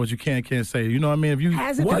that line of what you can and can't say. You know what I mean? If you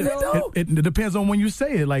Has it been though? It depends on when you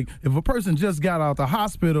say it. Like, if a person just got out the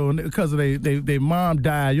hospital because of their mom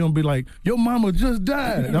died, you don't be like, your mama just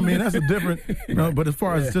died. I mean, that's a different, you know, but as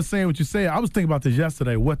far as just saying what you say, I was thinking about this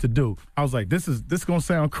yesterday, what to do. I was like, this is going to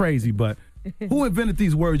sound crazy, but who invented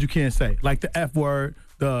these words you can't say? Like the F word,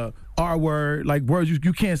 the R word, like words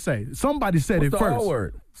you can't say. Somebody said it first. R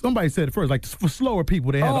word? Somebody said it first, like for slower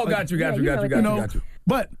people. They have got you.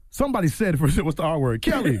 But somebody said, for instance, what's the R word?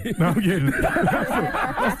 Kelly. No, I'm kidding.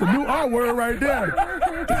 That's the new R word right there.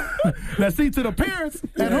 Now, see, to the parents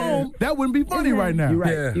at home, that wouldn't be funny right now. You're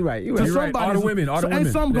right. You're right. You're right. To somebody, All the women.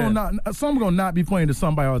 And some gonna not be playing to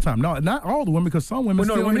somebody all the time. No, not all the women, because some women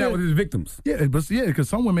the women that was his victims. Yeah, because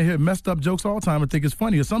some women hear messed up jokes all the time and think it's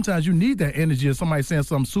funny. Or sometimes you need that energy of somebody saying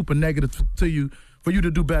something super negative to you for you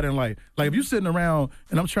to do better in life. Like if you're sitting around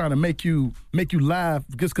and I'm trying to make you laugh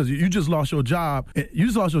just because you just lost your job. And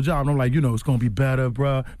I'm like, it's gonna be better,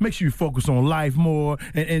 bro. Make sure you focus on life more,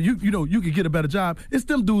 and you can get a better job. It's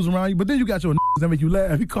them dudes around you, but then you got your that make you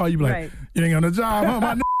laugh. He call you like, you ain't got no job, huh,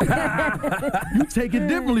 my You take it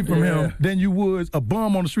differently from him than you would a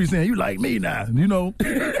bum on the street saying, you like me now,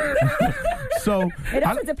 So it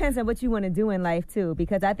also depends on what you want to do in life too,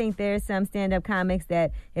 because I think there's some stand-up comics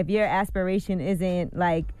that if your aspiration isn't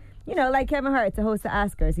like Kevin Hart to host the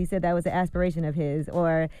Oscars, he said that was an aspiration of his.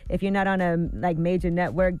 Or if you're not on a major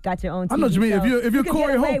network, got your own TV I know what you mean. show, if you're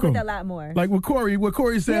Corey Holcomb, with a lot more. Like what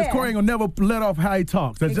Corey says, Corey ain't gonna never let off how he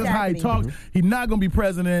talks. That's just how he talks. He's not gonna be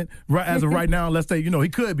president as of right now, unless he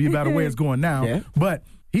could be about the way it's going now. Yeah. But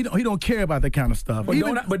he don't care about that kind of stuff.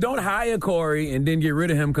 But don't hire Corey and then get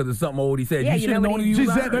rid of him because of something old he said. Yeah, you should have known he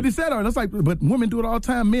said. That's like, but women do it all the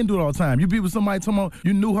time. Men do it all the time. You be with somebody talking about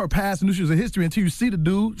you knew her past and knew she was a history until you see the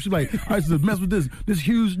dude. She's like, I used to mess with this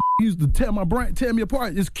huge. Used to tear me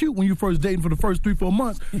apart. It's cute when you first dating for the first 3-4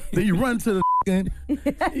 months. Then you run to the and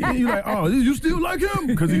you're like, oh, you still like him?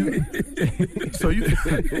 Because it's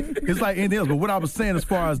like anything else. But what I was saying as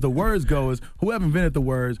far as the words go is whoever invented the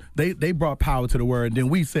words, they brought power to the word. And then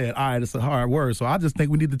we said, all right, it's a hard word. So I just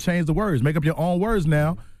think we need to change the words. Make up your own words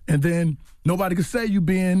now. And then nobody can say you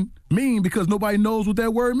being mean because nobody knows what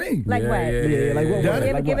that word means. Like what? Yeah, like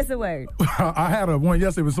what? Give us a word. I had one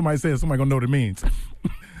yesterday when somebody said somebody gonna know what it means.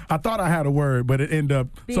 I thought I had a word, but it ended up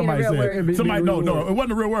somebody said no, it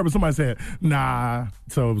wasn't a real word, but somebody said nah,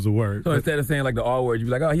 so it was a word. So instead of saying like the R word, you'd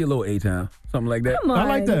be like, oh, he a little A-town, something like that. Come on. I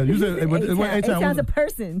like that. You said A-town's a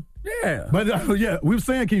person. Yeah, but we were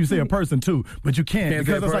saying, can you say a person too? But you can't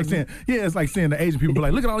because it's like saying, it's like saying the Asian people be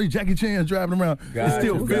like, look at all these Jackie Chans driving around. It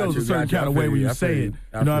still feels a certain kind of way when you say it.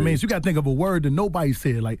 You know what I mean? So you got to think of a word that nobody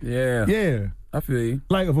said. Like yeah. I feel you.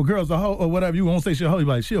 Like if a girl's a hoe or whatever, you won't say she a hoe. You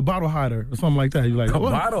be like, she a bottle hider or something like that. You like,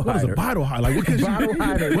 what is a bottle hider? Like what can bottle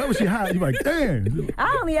hider? Where was she hide? You like, damn.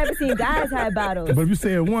 I only ever seen guys hide bottles. But if you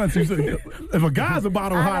say it once, you say, if a guy's a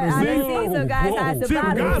bottle hider, I've seen some guys hide some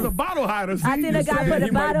bottles. If a guy's a bottle hider, I seen a guy put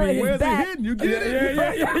a bottle in his back. Hidden? You get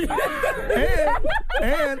it?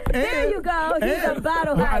 And there you go. He's a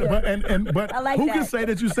bottle hider. But I like who that. can say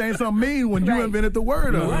that you're saying something mean when you invented the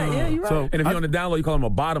word? Yeah, you're right. So, and if you're on the down low, you call him a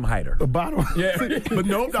bottom hider. A bottom. Yeah, but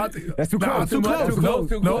no, that's too close. Too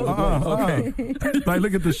close. Okay. Like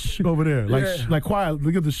look at the over there. Like quiet.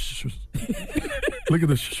 Look at the look at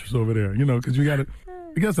the over there. Because you got to.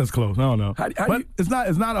 I guess that's close. I don't know. But it's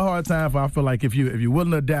not a hard time. I feel like if you're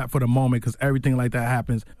willing to adapt for the moment, because everything like that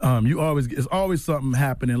happens. It's always something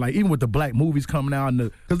happening. Like even with the black movies coming out,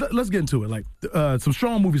 because let's get into it. Like some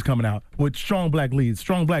strong movies coming out with strong black leads,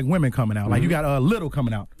 strong black women coming out. Like you got Little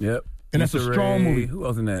coming out. Yep. And that's a strong movie. Who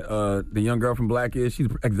else in that? The young girl from Blackish. She's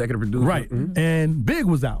executive producer. Right. Mm-hmm. And Big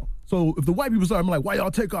was out. So if the white people start like, why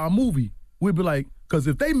y'all take our movie? We'd be like, because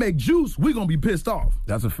if they make Juice, we're going to be pissed off.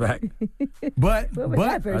 That's a fact. But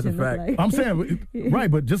that that's a fact. Like? I'm saying,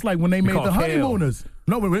 right, but just like when they made The Honeymooners.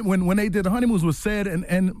 No, when they did The Honeymooners was said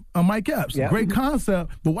and Mike Epps. Yeah. Great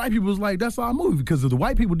concept. But white people was like, that's our movie. Because if the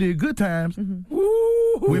white people did Good Times,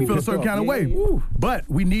 we feel a certain kind of way. Yeah. But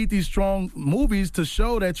we need these strong movies to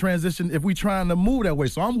show that transition if we trying to move that way.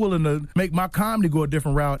 So I'm willing to make my comedy go a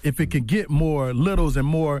different route if it can get more littles and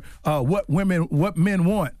more what men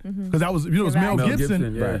want. Because that was, it was Mel Gibson.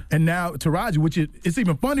 Right. And now Taraji, which it's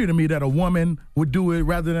even funnier to me that a woman would do it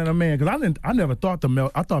rather than a man. Because I never thought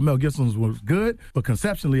I thought Mel Gibson was good, but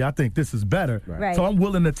conceptually I think this is better. Right. So I'm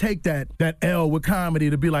willing to take that L with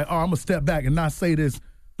comedy to be like, oh, I'm gonna step back and not say this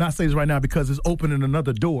right now because it's opening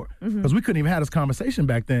another door. Because we couldn't even have this conversation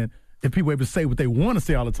back then if people were able to say what they want to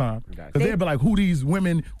say all the time. Because they'd be like, who these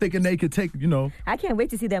women thinking they could take, I can't wait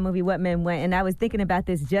to see that movie, What Men Want. And I was thinking about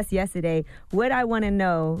this just yesterday. Would I want to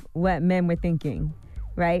know what men were thinking?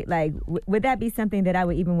 Right? Like, would that be something that I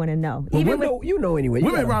would even want to know? Well, anyway.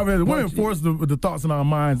 Women force the thoughts in our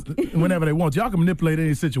minds whenever they want. Y'all can manipulate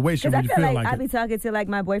any situation when you feel like I'd be talking to like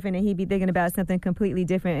my boyfriend and he'd be thinking about something completely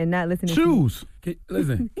different and not listening Choose.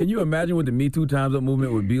 Listen, can you imagine what the Me Too Times Up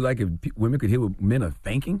movement would be like if women could hear what men are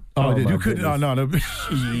thinking? Oh you couldn't. Oh, no.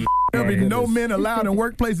 There'll be no men allowed in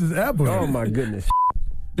workplaces ever. Oh, my goodness.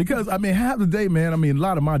 Because, half the day, man, a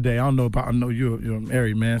lot of my day, I know you're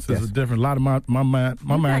married, man, so it's different. A lot of my mind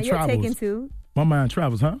travels. You're taken too. My mind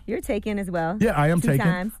travels, huh? You're taken as well. Yeah, I am 2 taken.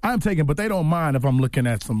 times. I am taken, but they don't mind if I'm looking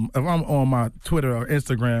at if I'm on my Twitter or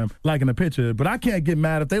Instagram liking a picture, but I can't get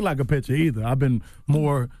mad if they like a picture either. I've been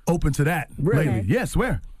more open to that lately. Yeah,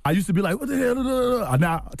 swear. I used to be like, what the hell?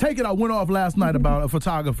 Now, take it, I went off last night about a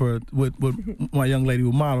photographer with my young lady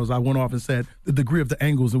with models. I went off and said the degree of the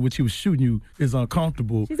angles in which he was shooting you is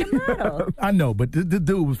uncomfortable. She's a model. I know, but the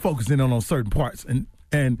dude was focusing on certain parts.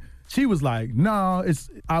 And she was like, no,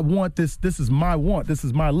 I want this. This is my want. This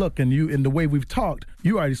is my look. And the way we've talked,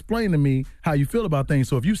 you already explained to me how you feel about things.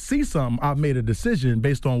 So if you see something, I've made a decision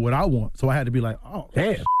based on what I want. So I had to be like, oh,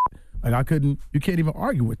 damn. Like you can't even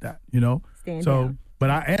argue with that, you know? Stand down. But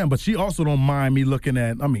I am. But she also don't mind me looking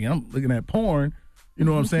at, I'm looking at porn. You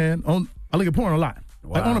know what I'm saying? I look at porn a lot.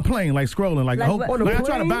 Wow. Like on a plane, like scrolling. Like I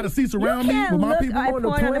try to buy the seats around me with my people on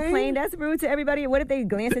the plane. That's rude to everybody. What if they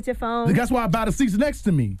glance at your phone? That's why I buy the seats next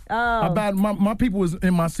to me. Oh. I buy my people was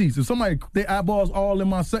in my seats. If somebody, their eyeballs all in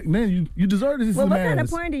my section, then you deserve this. Well, what kind of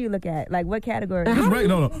porn do you look at? Like what category?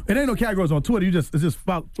 No. It ain't no categories on Twitter. It's just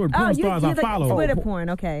porn stars I follow. Twitter porn,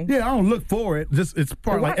 okay. Yeah, I don't look for it. It's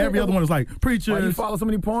part like every other one is like preachers. Why you follow so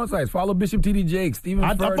many porn sites? Follow Bishop T.D. Jakes, Stephen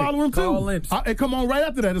I Furtick, follow him Carl too. Lynch. It come on right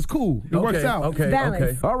after that. It's cool. It works out. Okay.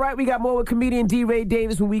 All right, we got more with comedian Deray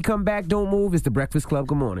Davis. When we come back, don't move. It's the Breakfast Club.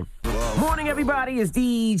 Good morning. Morning, everybody. It's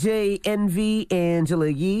DJ Envy, Angela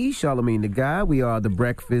Yee, Charlamagne the Guy. We are the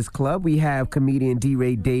Breakfast Club. We have comedian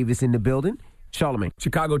Deray Davis in the building. Charlamagne.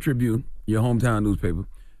 Chicago Tribune, your hometown newspaper,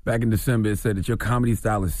 back in December, it said that your comedy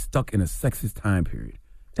style is stuck in a sexist time period.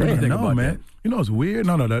 What do you think about that? You know, it's weird.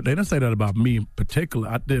 No, they didn't say that about me in particular.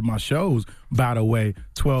 I did my shows, by the way.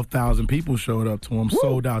 12,000 people showed up to them,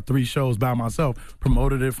 sold out 3 shows by myself,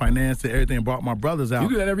 promoted it, financed it, everything, brought my brothers out. You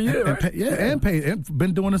do that every year, right? And paid. And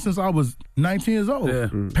been doing it since I was 19 years old. Yeah.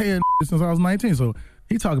 Paying since I was 19. So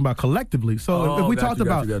he talking about collectively. So if we talked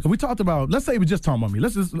about, let's say we just talking about me.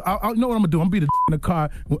 Let's just, I know what I'm gonna do. I'm gonna be the in the car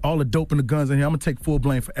with all the dope and the guns in here. I'm gonna take full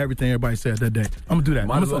blame for everything everybody said that day. I'm gonna do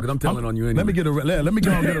that. I'm telling on you anyway. Let me get a.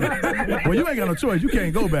 Well, you ain't got no choice. You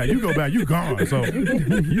can't go back. You go back. You gone. So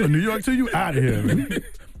you in New York too. You out of here, man.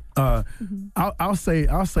 I'll say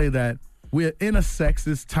that we're in a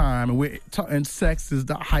sexist time, and sex is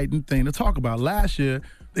the heightened thing to talk about. Last year,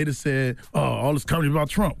 they just said, all this comedy about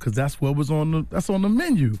Trump, because that's what was on the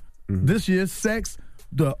menu. Mm-hmm. This year, sex,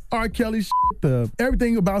 the R. Kelly shit,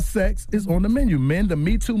 everything about sex is on the menu. Men, the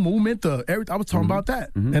Me Too movement, everything. I was talking about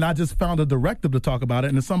that. Mm-hmm. And I just found a directive to talk about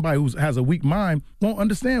it. And somebody who has a weak mind won't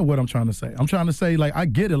understand what I'm trying to say. I'm trying to say, like, I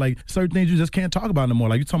get it. Like, certain things you just can't talk about anymore.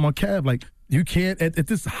 Like, you talking about Kev, like, you can't, at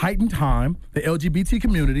this heightened time, the LGBT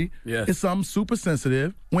community is something super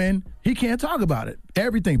sensitive when he can't talk about it.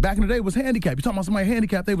 Everything back in the day was handicapped. You talking about somebody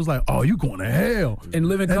handicapped, they was like, oh, you going to hell. And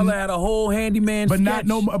Living Color had a whole handyman but sketch. And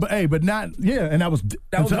that was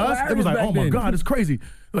to us, it was like, oh my God, it's crazy.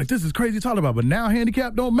 Like, this is crazy to talk about. But now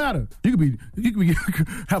handicap don't matter. You could be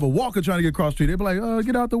have a walker trying to get across the street. They'd be like,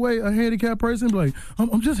 get out the way, a handicapped person. Be like,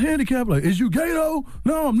 I'm just handicapped. Like, is you gay though?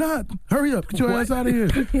 No, I'm not. Hurry up, get your ass out of here.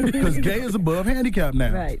 Because gay is above handicap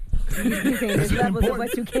now. Right. There's levels of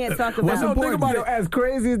what you can't talk about. Think about it, as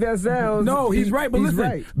crazy as that sounds. No, he's right. But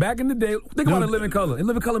listen, back in the day, think about Living Color. And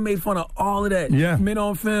Living Color made fun of all of that. Yeah. Men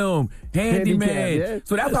on film, handyman. Yeah.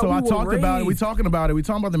 So that's how I we talked were about it. raised. We talking about it. We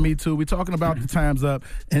talking about the Me Too. We talking about the time's up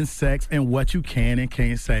and sex and what you can and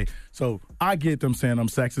can't say. So I get them saying I'm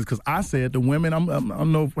sexist because I said the women, I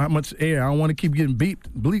don't know how much air. I don't want to keep getting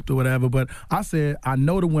bleeped or whatever, but I said I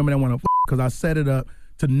know the women that want to because I set it up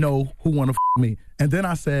to know who want to me. And then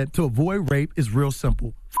I said to avoid rape is real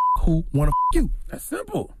simple. Who want to you. That's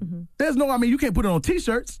simple. Mm-hmm. There's no, you can't put it on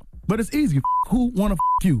T-shirts, but it's easy. Who want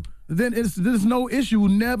to you. Then there's no issue.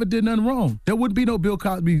 Never did nothing wrong. There wouldn't be no Bill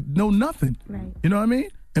Cosby, no nothing. Right. You know what I mean?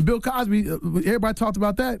 And Bill Cosby, everybody talked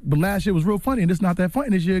about that, but last year was real funny, and it's not that funny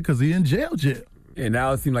this year because he in jail. Yeah,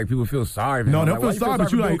 now it seems like people feel sorry. No, they don't feel sorry,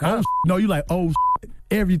 but you like, you like,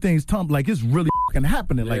 everything's tumbling. Like, it's really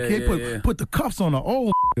happening. Like, put the cuffs on the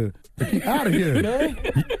old Get out of here.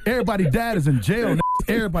 Everybody dad is in jail.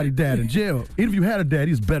 Everybody dad in jail. Even if you had a dad,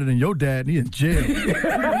 he's better than your dad, and he in jail.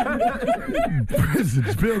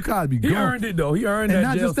 Bill Cosby. He earned it, though. He earned and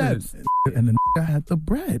that jail sentence. And the guy had the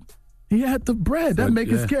bread. He had the bread. That make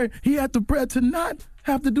it scary. He had the bread to not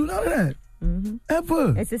have to do none of that. Mm-hmm.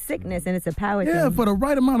 Ever. It's a sickness and it's a power thing. Yeah, for the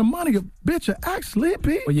right amount of money, a bitch will actually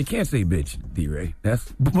be. Well, you can't say bitch, D-Ray.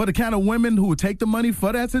 That's for the kind of women who would take the money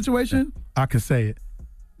for that situation. I can say it.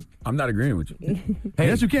 I'm not agreeing with you. Hey,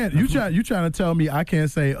 yes, you can. You trying to tell me I can't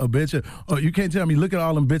say a bitch? Or you can't tell me look at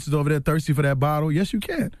all them bitches over there thirsty for that bottle? Yes, you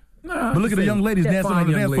can. No, But look at the young ladies dancing on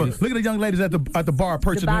the dance floor. Look at the young ladies at the bar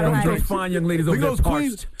purchasing their own drinks. Fine young ladies over there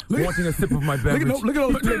parched, wanting a sip of my beverage. Look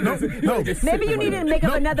at those. No. Maybe you need to make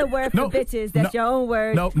up another word for bitches. That's your own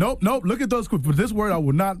word. Nope. Look at those. For this word, I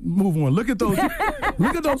will not move on. Look at those.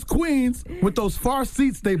 Look at those queens with those far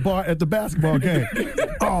seats they bought at the basketball game.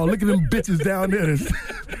 Oh, look at them bitches down there.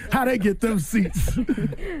 How they get them seats?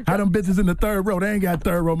 How them bitches in the third row? They ain't got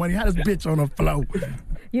third row money. How this bitch on the floor?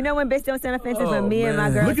 You know when bitch don't stand offensive, when me and my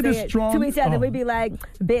girl say it to each other, we be like,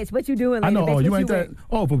 bitch, what you doing later? I know, bitch, you ain't that.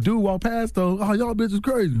 Oh, if a dude walk past though, y'all bitch is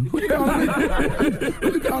crazy. Who you calling bitch?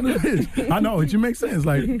 Who you calling bitch? I know, it makes sense.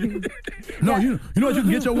 Like, no, you know what you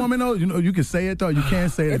can get your woman though? You know, you can say it though, you can't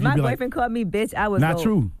say it. If my boyfriend called me bitch, I would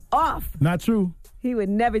go off. Not true. He would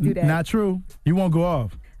never do that. Not true. You won't go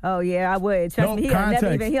off. Oh yeah, I would. Trust me,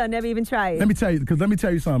 he'll never even try it. Let me tell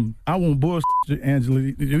you something. I won't bullshit, Angela.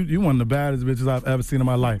 You one of the baddest bitches I've ever seen in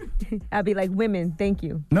my life. I'll be like, women, thank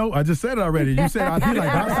you. No, I just said it already. You said I'd be like,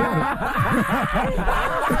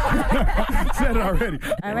 I said it already.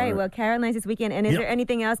 All right, well, Caroline's this weekend. And is there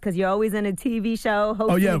anything else? Because you're always in a TV show,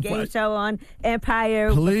 hosting a game show on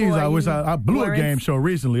Empire. Please, I wish I blew a game show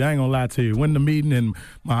recently. I ain't gonna lie to you. Went the meeting and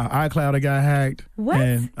my iCloud got hacked. What?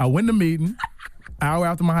 And I went the meeting. Hour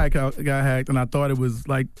after my iCloud got hacked, and I thought it was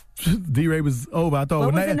like Deray was over. I thought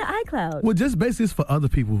what was in the iCloud? Well, just basically it's for other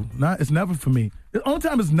people. It's never for me. The only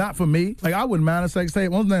time it's not for me, like I wouldn't mind a sex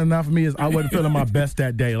tape. Only thing not for me is I wasn't feeling my best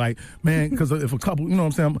that day. Like, man, because if a couple, you know what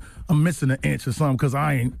I'm saying, I'm missing an inch or something because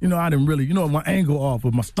I didn't really, my angle off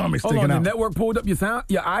with my stomach sticking out. The network pulled up your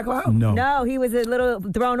iCloud? No, he was a little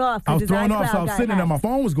thrown off. I was thrown off, so I was sitting there, my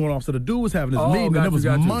phone was going off, so the dude was having his meeting, and there was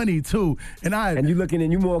money too. And you looking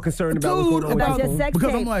and you more concerned about what's going on about your sex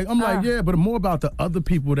because tape. I'm like, yeah, but more about the other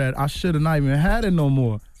people that I should have not even had it no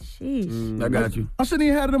more. Sheesh. I got you. I shouldn't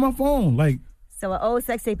even had it on my phone. Like, so an old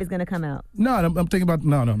sex tape is gonna come out. No, I'm thinking about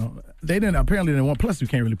no. They apparently didn't want. Plus, you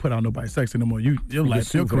can't really put out nobody's sex anymore. Your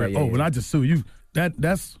life, your career. And I just sue you.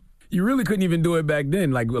 That's. You really couldn't even do it back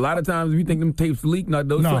then. Like a lot of times, if you think them tapes leak,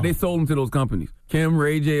 they sold them to those companies. Kim,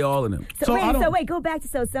 Ray J, all of them. So wait, go back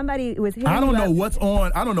to somebody was. I don't know what's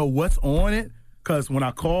on. I don't know what's on it because when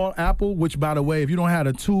I call Apple, which by the way, if you don't have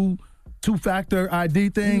a two-factor ID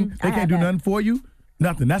thing, they can't do nothing for you.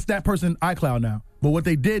 Nothing. That's that person iCloud now. But what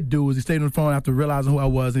they did do is he stayed on the phone after realizing who I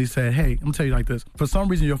was, and he said, hey, I'm going to tell you like this. For some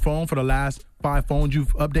reason, your phone, for the last 5 phones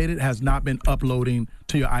you've updated, has not been uploading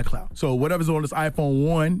to your iCloud. So whatever's on this iPhone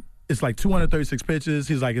 1, it's like 236 pictures.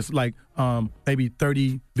 He's like, it's like maybe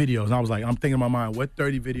 30 videos. And I was like, I'm thinking in my mind, what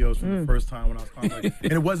 30 videos from the first time when I was contact?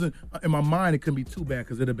 And it wasn't, in my mind, it couldn't be too bad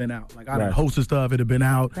because it had been out. Like, I had hosted stuff, it had been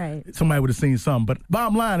out. Right. Somebody would have seen something. But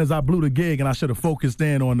bottom line is I blew the gig, and I should have focused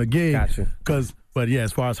in on the gig. Gotcha. But yeah,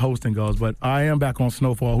 as far as hosting goes, but I am back on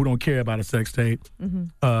Snowfall, who don't care about a sex tape.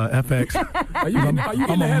 FX. Are you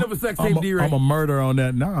getting ahead of a sex tape, D-Ray? I'm a murder on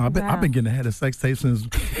that. No, I've been getting ahead of sex tapes since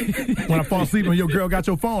when I fall asleep and your girl got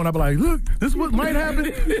your phone. I be like, look, this is what might happen.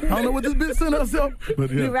 I don't know what this bitch sent herself.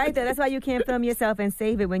 But yeah. You're right though. That's why you can't film yourself and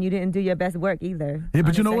save it when you didn't do your best work either. Yeah,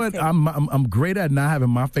 but you know what? I'm great at not having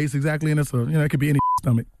my face exactly in it, so it could be any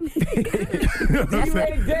stomach.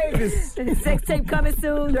 D-Ray Davis. Sex tape coming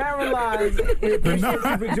soon. Caroline. Appreciate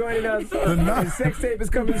you for joining us. The sex tape is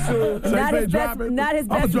coming soon. Not his best work. I'm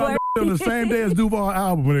gonna drop on the same day as Duval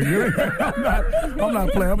album. I'm not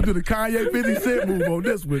playing. I'm gonna do the Kanye 50 Cent move on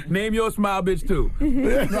this one. Name your smile bitch too.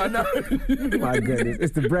 My goodness.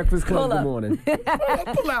 It's the Breakfast Club. Good morning.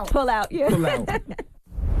 Pull out. Yeah. Pull out.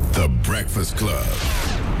 The Breakfast Club.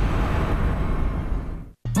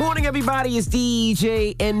 Morning, everybody. It's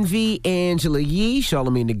DJ Envy, Angela Yee,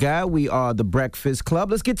 Charlamagne the Guy. We are the Breakfast Club.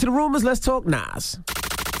 Let's get to the rumors. Let's talk Nas.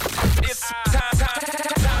 It's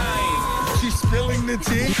time. She's spilling the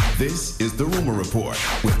tea. This is the Rumor Report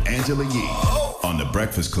with Angela Yee on the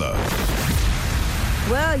Breakfast Club.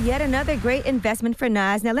 Well, yet another great investment for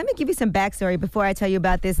Nas. Now, let me give you some backstory before I tell you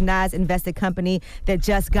about this Nas invested company that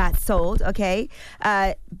just got sold, okay?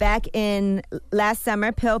 Back in last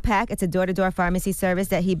summer, PillPack, it's a door-to-door pharmacy service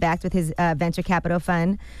that he backed with his venture capital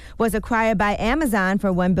fund, was acquired by Amazon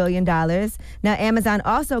for $1 billion. Now, Amazon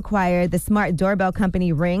also acquired the smart doorbell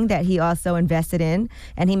company Ring that he also invested in,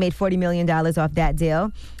 and he made $40 million off that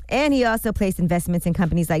deal. And he also placed investments in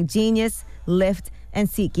companies like Genius, Lyft, and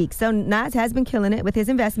SeatGeek. So Nas has been killing it with his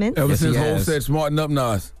investments. Ever since Hov said, smarten up,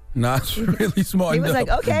 Nas. Nas really smartened up. He was like,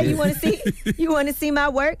 okay, you want to see my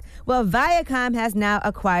work? Well, Viacom has now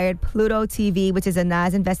acquired Pluto TV, which is a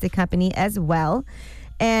Nas invested company as well.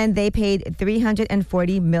 And they paid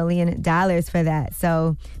 $340 million for that.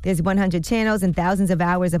 So there's 100 channels and thousands of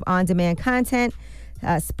hours of on-demand content.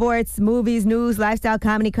 sports, movies, news, lifestyle,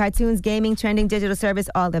 comedy, cartoons, gaming, trending, digital service,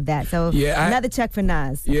 all of that. So another check for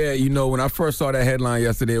Nas. Yeah, you know, when I first saw that headline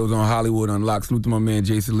yesterday, it was on Hollywood Unlocked. Salute to my man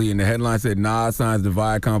Jason Lee, and the headline said Nas signs to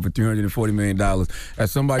Viacom for $340 million.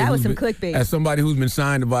 As somebody that was some clickbait. As somebody who's been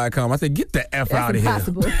signed to Viacom, I said, get the F out of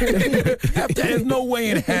here. There's no way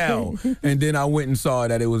in hell. And then I went and saw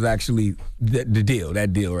that it was actually the deal,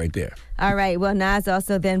 that deal right there. All right. Well, Nas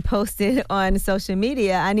also then posted on social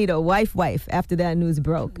media, I need a wife after that news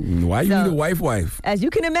broke. Why you need a wife? As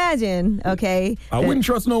you can imagine, okay. I wouldn't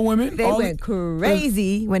trust no women. They went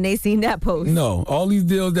crazy when they seen that post. No. All these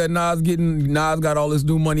deals that Nas got all this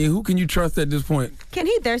new money. Who can you trust at this point? Can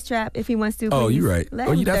he thirst trap if he wants to? Please? Oh, you're right.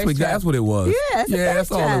 That's what it was. Yeah,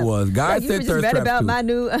 that's all it was. Guys said thirst trap. You read about too. my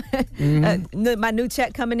new my new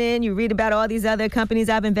check coming in. You read about all these other companies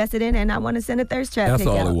I've invested in, and I want to send a thirst trap. That's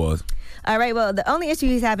all it was. All right, well, the only issue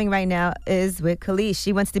he's having right now is with Khalees.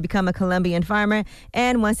 She wants to become a Colombian farmer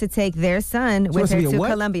and wants to take their son with her to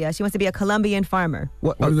Colombia. She wants to be a Colombian farmer.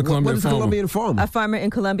 What is a Colombian farmer? A farmer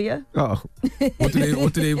in Colombia. Oh. What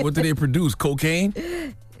do they produce? Cocaine?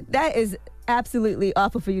 That is absolutely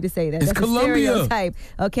awful for you to say that. It's That's Colombia. A stereotype.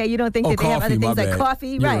 Okay, you don't think that they have other things like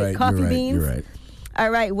coffee? Right, coffee beans. You're right. All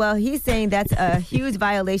right, well, he's saying that's a huge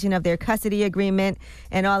violation of their custody agreement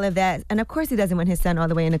and all of that. And of course he doesn't want his son all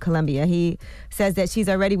the way into Colombia. He says that she's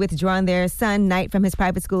already withdrawn their son, Knight, from his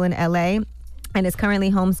private school in L.A., and is currently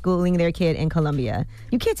homeschooling their kid in Colombia.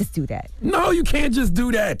 You can't just do that. No, you can't just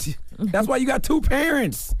do that. That's why you got two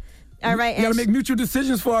parents. All right. You got to make mutual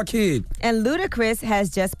decisions for our kid. And Ludacris has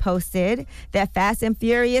just posted that Fast and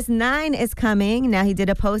Furious 9 is coming. Now, he did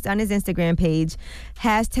a post on his Instagram page,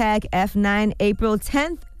 hashtag F9 April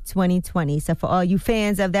 10th, 2020. So for all you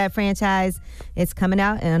fans of that franchise, it's coming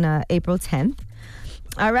out on April 10th.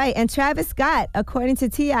 All right, and Travis Scott, according to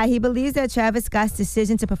T.I., he believes that Travis Scott's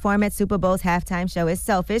decision to perform at Super Bowl's halftime show is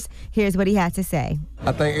selfish. Here's what he had to say.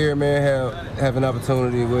 I think every man have an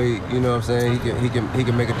opportunity where, you know what I'm saying, he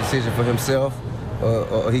can make a decision for himself,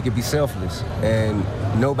 or he could be selfless. And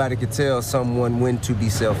nobody could tell someone when to be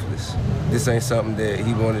selfless. This ain't something that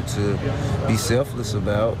he wanted to be selfless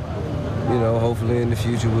about. You know, hopefully in the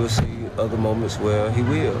future we'll see other moments where he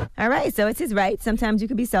will. All right, so it's his right. Sometimes you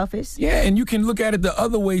can be selfish. Yeah, and you can look at it the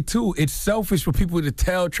other way, too. It's selfish for people to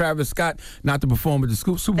tell Travis Scott not to perform at the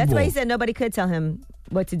Super Bowl. That's why he said nobody could tell him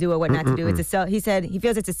what to do or what not to do. He said he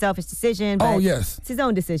feels it's a selfish decision, but it's his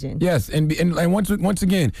own decision. Yes, and once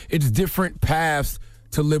again, it's different paths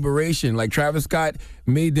to liberation. Like Travis Scott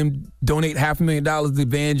made them donate $500,000 to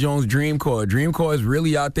Van Jones' Dream Corps. Dream Corps is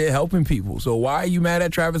really out there helping people. So why are you mad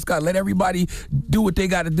at Travis Scott? Let everybody do what they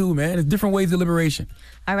got to do, man. There's different ways of liberation.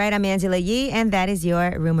 All right, I'm Angela Yee, and that is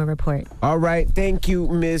your Rumor Report. All right, thank you,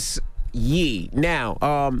 Miss Yee. Now,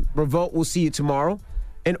 Revolt, we'll see you tomorrow.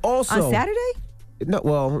 And also... On Saturday? No,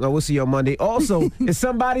 we'll see you on Monday. Also, it's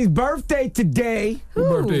somebody's birthday today. Whose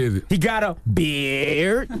birthday is it? He got a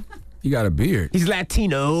beard. He got a beard. He's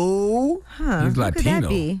Latino. Huh. He's Who Latino. could that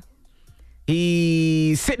be?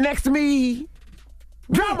 He's sitting next to me.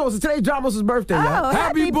 Dramos. Today's Dramos' birthday, y'all. Oh,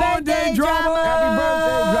 Happy birthday, Dramos! Happy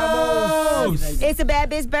birthday, Dramos! It's a bad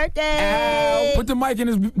bitch birthday. Put the mic in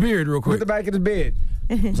his beard real quick. Put the mic in his beard.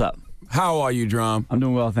 What's up? How are you, Drum? I'm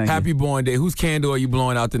doing well, thank you. Happy born day. Whose candle are you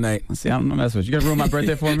blowing out tonight? See, I'm not messing with you. You gonna ruin my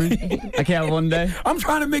birthday for me? I can't have one day? I'm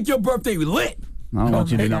trying to make your birthday lit. I don't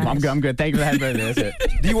want you to do nothing. I'm good. Thank you for the happy birthday. That's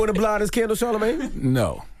it. Do you want to blow out his candle, Charlamagne?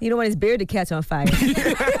 No. You don't want his beard to catch on fire.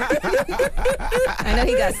 I know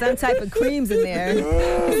he got some type of creams in there.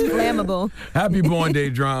 It's flammable. Happy born day,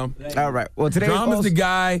 Drum. All right. Well, today Drum is the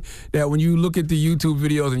guy that when you look at the YouTube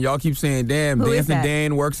videos and y'all keep saying, damn, Who is Dancing that?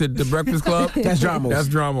 Dan works at the Breakfast Club. That's Dramos. That's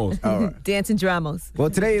Dramos. All right. Dancing Dramos. Well,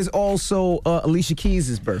 today is also Alicia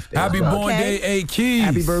Keys' birthday. Happy born day, A. Keys.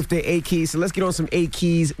 Happy birthday, A. Keys. So let's get on some A.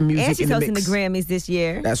 Keys music And she's in the hosting mix. the Grammys this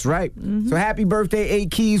year. That's right. So happy birthday, A.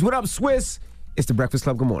 Keys. What up, Swiss? It's the Breakfast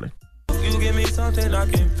Club. Good morning. You give me something I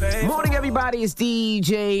can pay. Morning, everybody. It's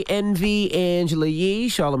DJ Envy, Angela Yee,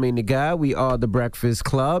 Charlamagne the Guy. We are the Breakfast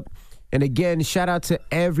Club. And again, shout out to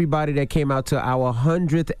everybody that came out to our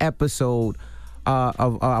 100th episode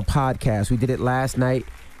of our podcast. We did it last night.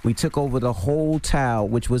 We took over the whole town,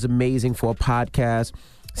 which was amazing for a podcast.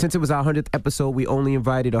 Since it was our 100th episode, we only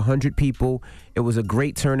invited 100 people. It was a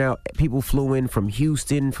great turnout. People flew in from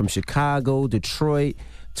Houston, from Chicago, Detroit,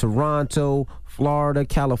 Toronto, Florida,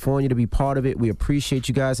 California to be part of it. We appreciate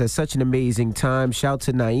you guys. Had such an amazing time. Shout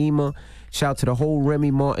to Naima. Shout to the whole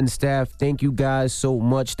Remy Martin staff. Thank you guys so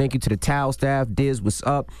much. Thank you to the Towel staff. Diz, what's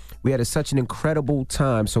up? We had such an incredible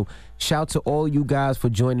time. So shout to all you guys for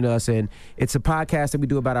joining us. And it's a podcast that we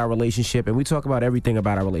do about our relationship. And we talk about everything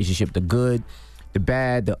about our relationship, the good, the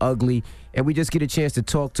bad, the ugly, and we just get a chance to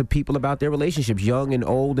talk to people about their relationships, young and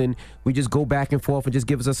old, and we just go back and forth and just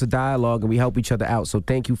gives us a dialogue, and we help each other out. So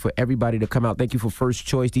thank you for everybody to come out. Thank you for First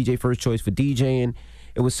Choice, DJ First Choice for DJing.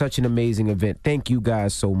 It was such an amazing event. Thank you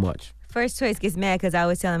guys so much. First Choice gets mad because I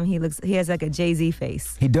always tell him he has like a Jay-Z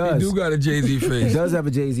face. He does. He do got a Jay-Z face. He does have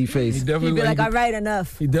a Jay-Z face. He definitely He'd be like, all right,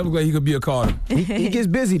 enough. He definitely like he could be a Carter. He gets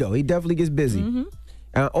busy, though. He definitely gets busy.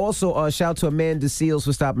 Also, shout out to Amanda Seals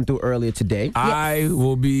for stopping through earlier today. I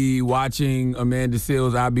will be watching Amanda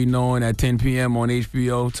Seals, I'll be knowing, at 10 p.m. on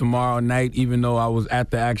HBO tomorrow night, even though I was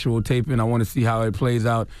at the actual taping. I want to see how it plays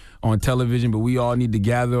out on television, but we all need to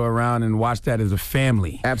gather around and watch that as a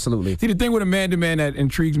family. Absolutely. See, the thing with Amanda, man, that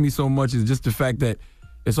intrigues me so much is just the fact that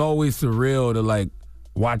it's always surreal to, like,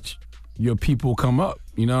 watch your people come up.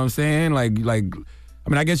 You know what I'm saying? Like, I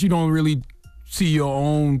mean, I guess you don't really see your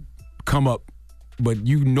own come up, but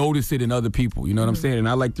you notice it in other people. You know what I'm saying? And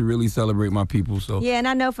I like to really celebrate my people. So Yeah, and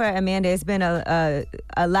I know for Amanda, it's been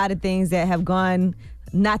a lot of things that have gone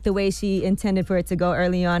not the way she intended for it to go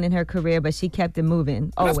early on in her career, but she kept it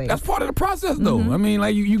moving, always. That's part of the process, though. I mean,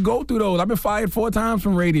 like, you go through those. I've been fired 4 times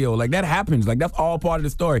from radio. Like, that happens. Like, that's all part of the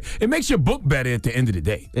story. It makes your book better at the end of the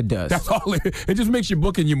day. It does. That's all. It just makes your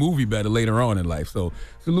book and your movie better later on in life. So,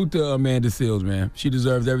 salute to Amanda Seals, man. She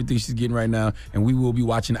deserves everything she's getting right now, and we will be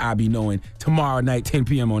watching I Be Knowing tomorrow night, 10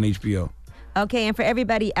 p.m. on HBO. Okay, and for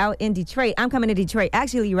everybody out in Detroit, I'm coming to Detroit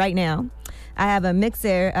actually right now. I have a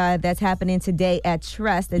mixer that's happening today at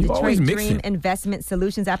Trust, the Detroit Dream Investment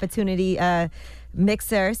Solutions Opportunity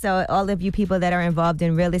mixer. So all of you people that are involved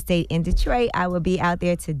in real estate in Detroit, I will be out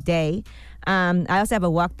there today. I also have a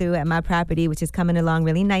walkthrough at my property, which is coming along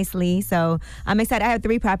really nicely. So I'm excited. I have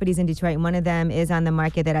 3 properties in Detroit, and one of them is on the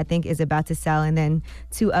market that I think is about to sell, and then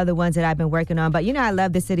 2 other ones that I've been working on. But, you know, I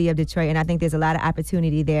love the city of Detroit, and I think there's a lot of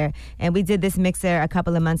opportunity there. And we did this mixer a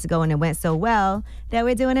couple of months ago, and it went so well that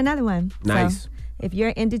we're doing another one. Nice. So if you're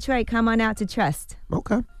in Detroit, come on out to Trust.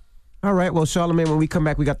 Okay. All right, well, Charlamagne, when we come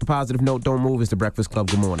back, we got the positive note. Don't move. It's the Breakfast Club.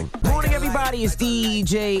 Good morning. Morning, everybody. It's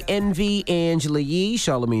DJ Envy, Angela Yee,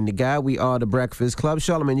 Charlamagne the Guy. We are the Breakfast Club.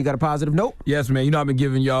 Charlamagne, you got a positive note? Yes, man. You know, I've been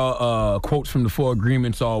giving y'all quotes from the 4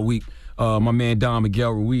 Agreements all week. My man, Don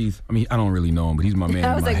Miguel Ruiz. I mean, I don't really know him, but he's my man I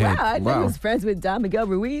in was my like, head. wow, I know he was friends with Don Miguel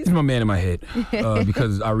Ruiz. He's my man in my head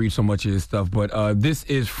because I read so much of his stuff. But this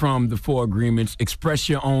is from the 4 Agreements. Express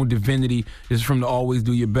your own divinity. This is from the Always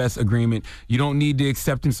Do Your Best agreement. You don't need the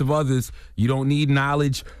acceptance of others. You don't need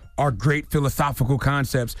knowledge or great philosophical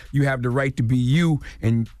concepts. You have the right to be you,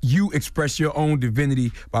 and you express your own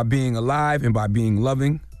divinity by being alive and by being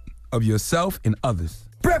loving of yourself and others.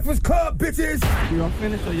 Breakfast Club, bitches! Y'all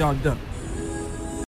finished or y'all done?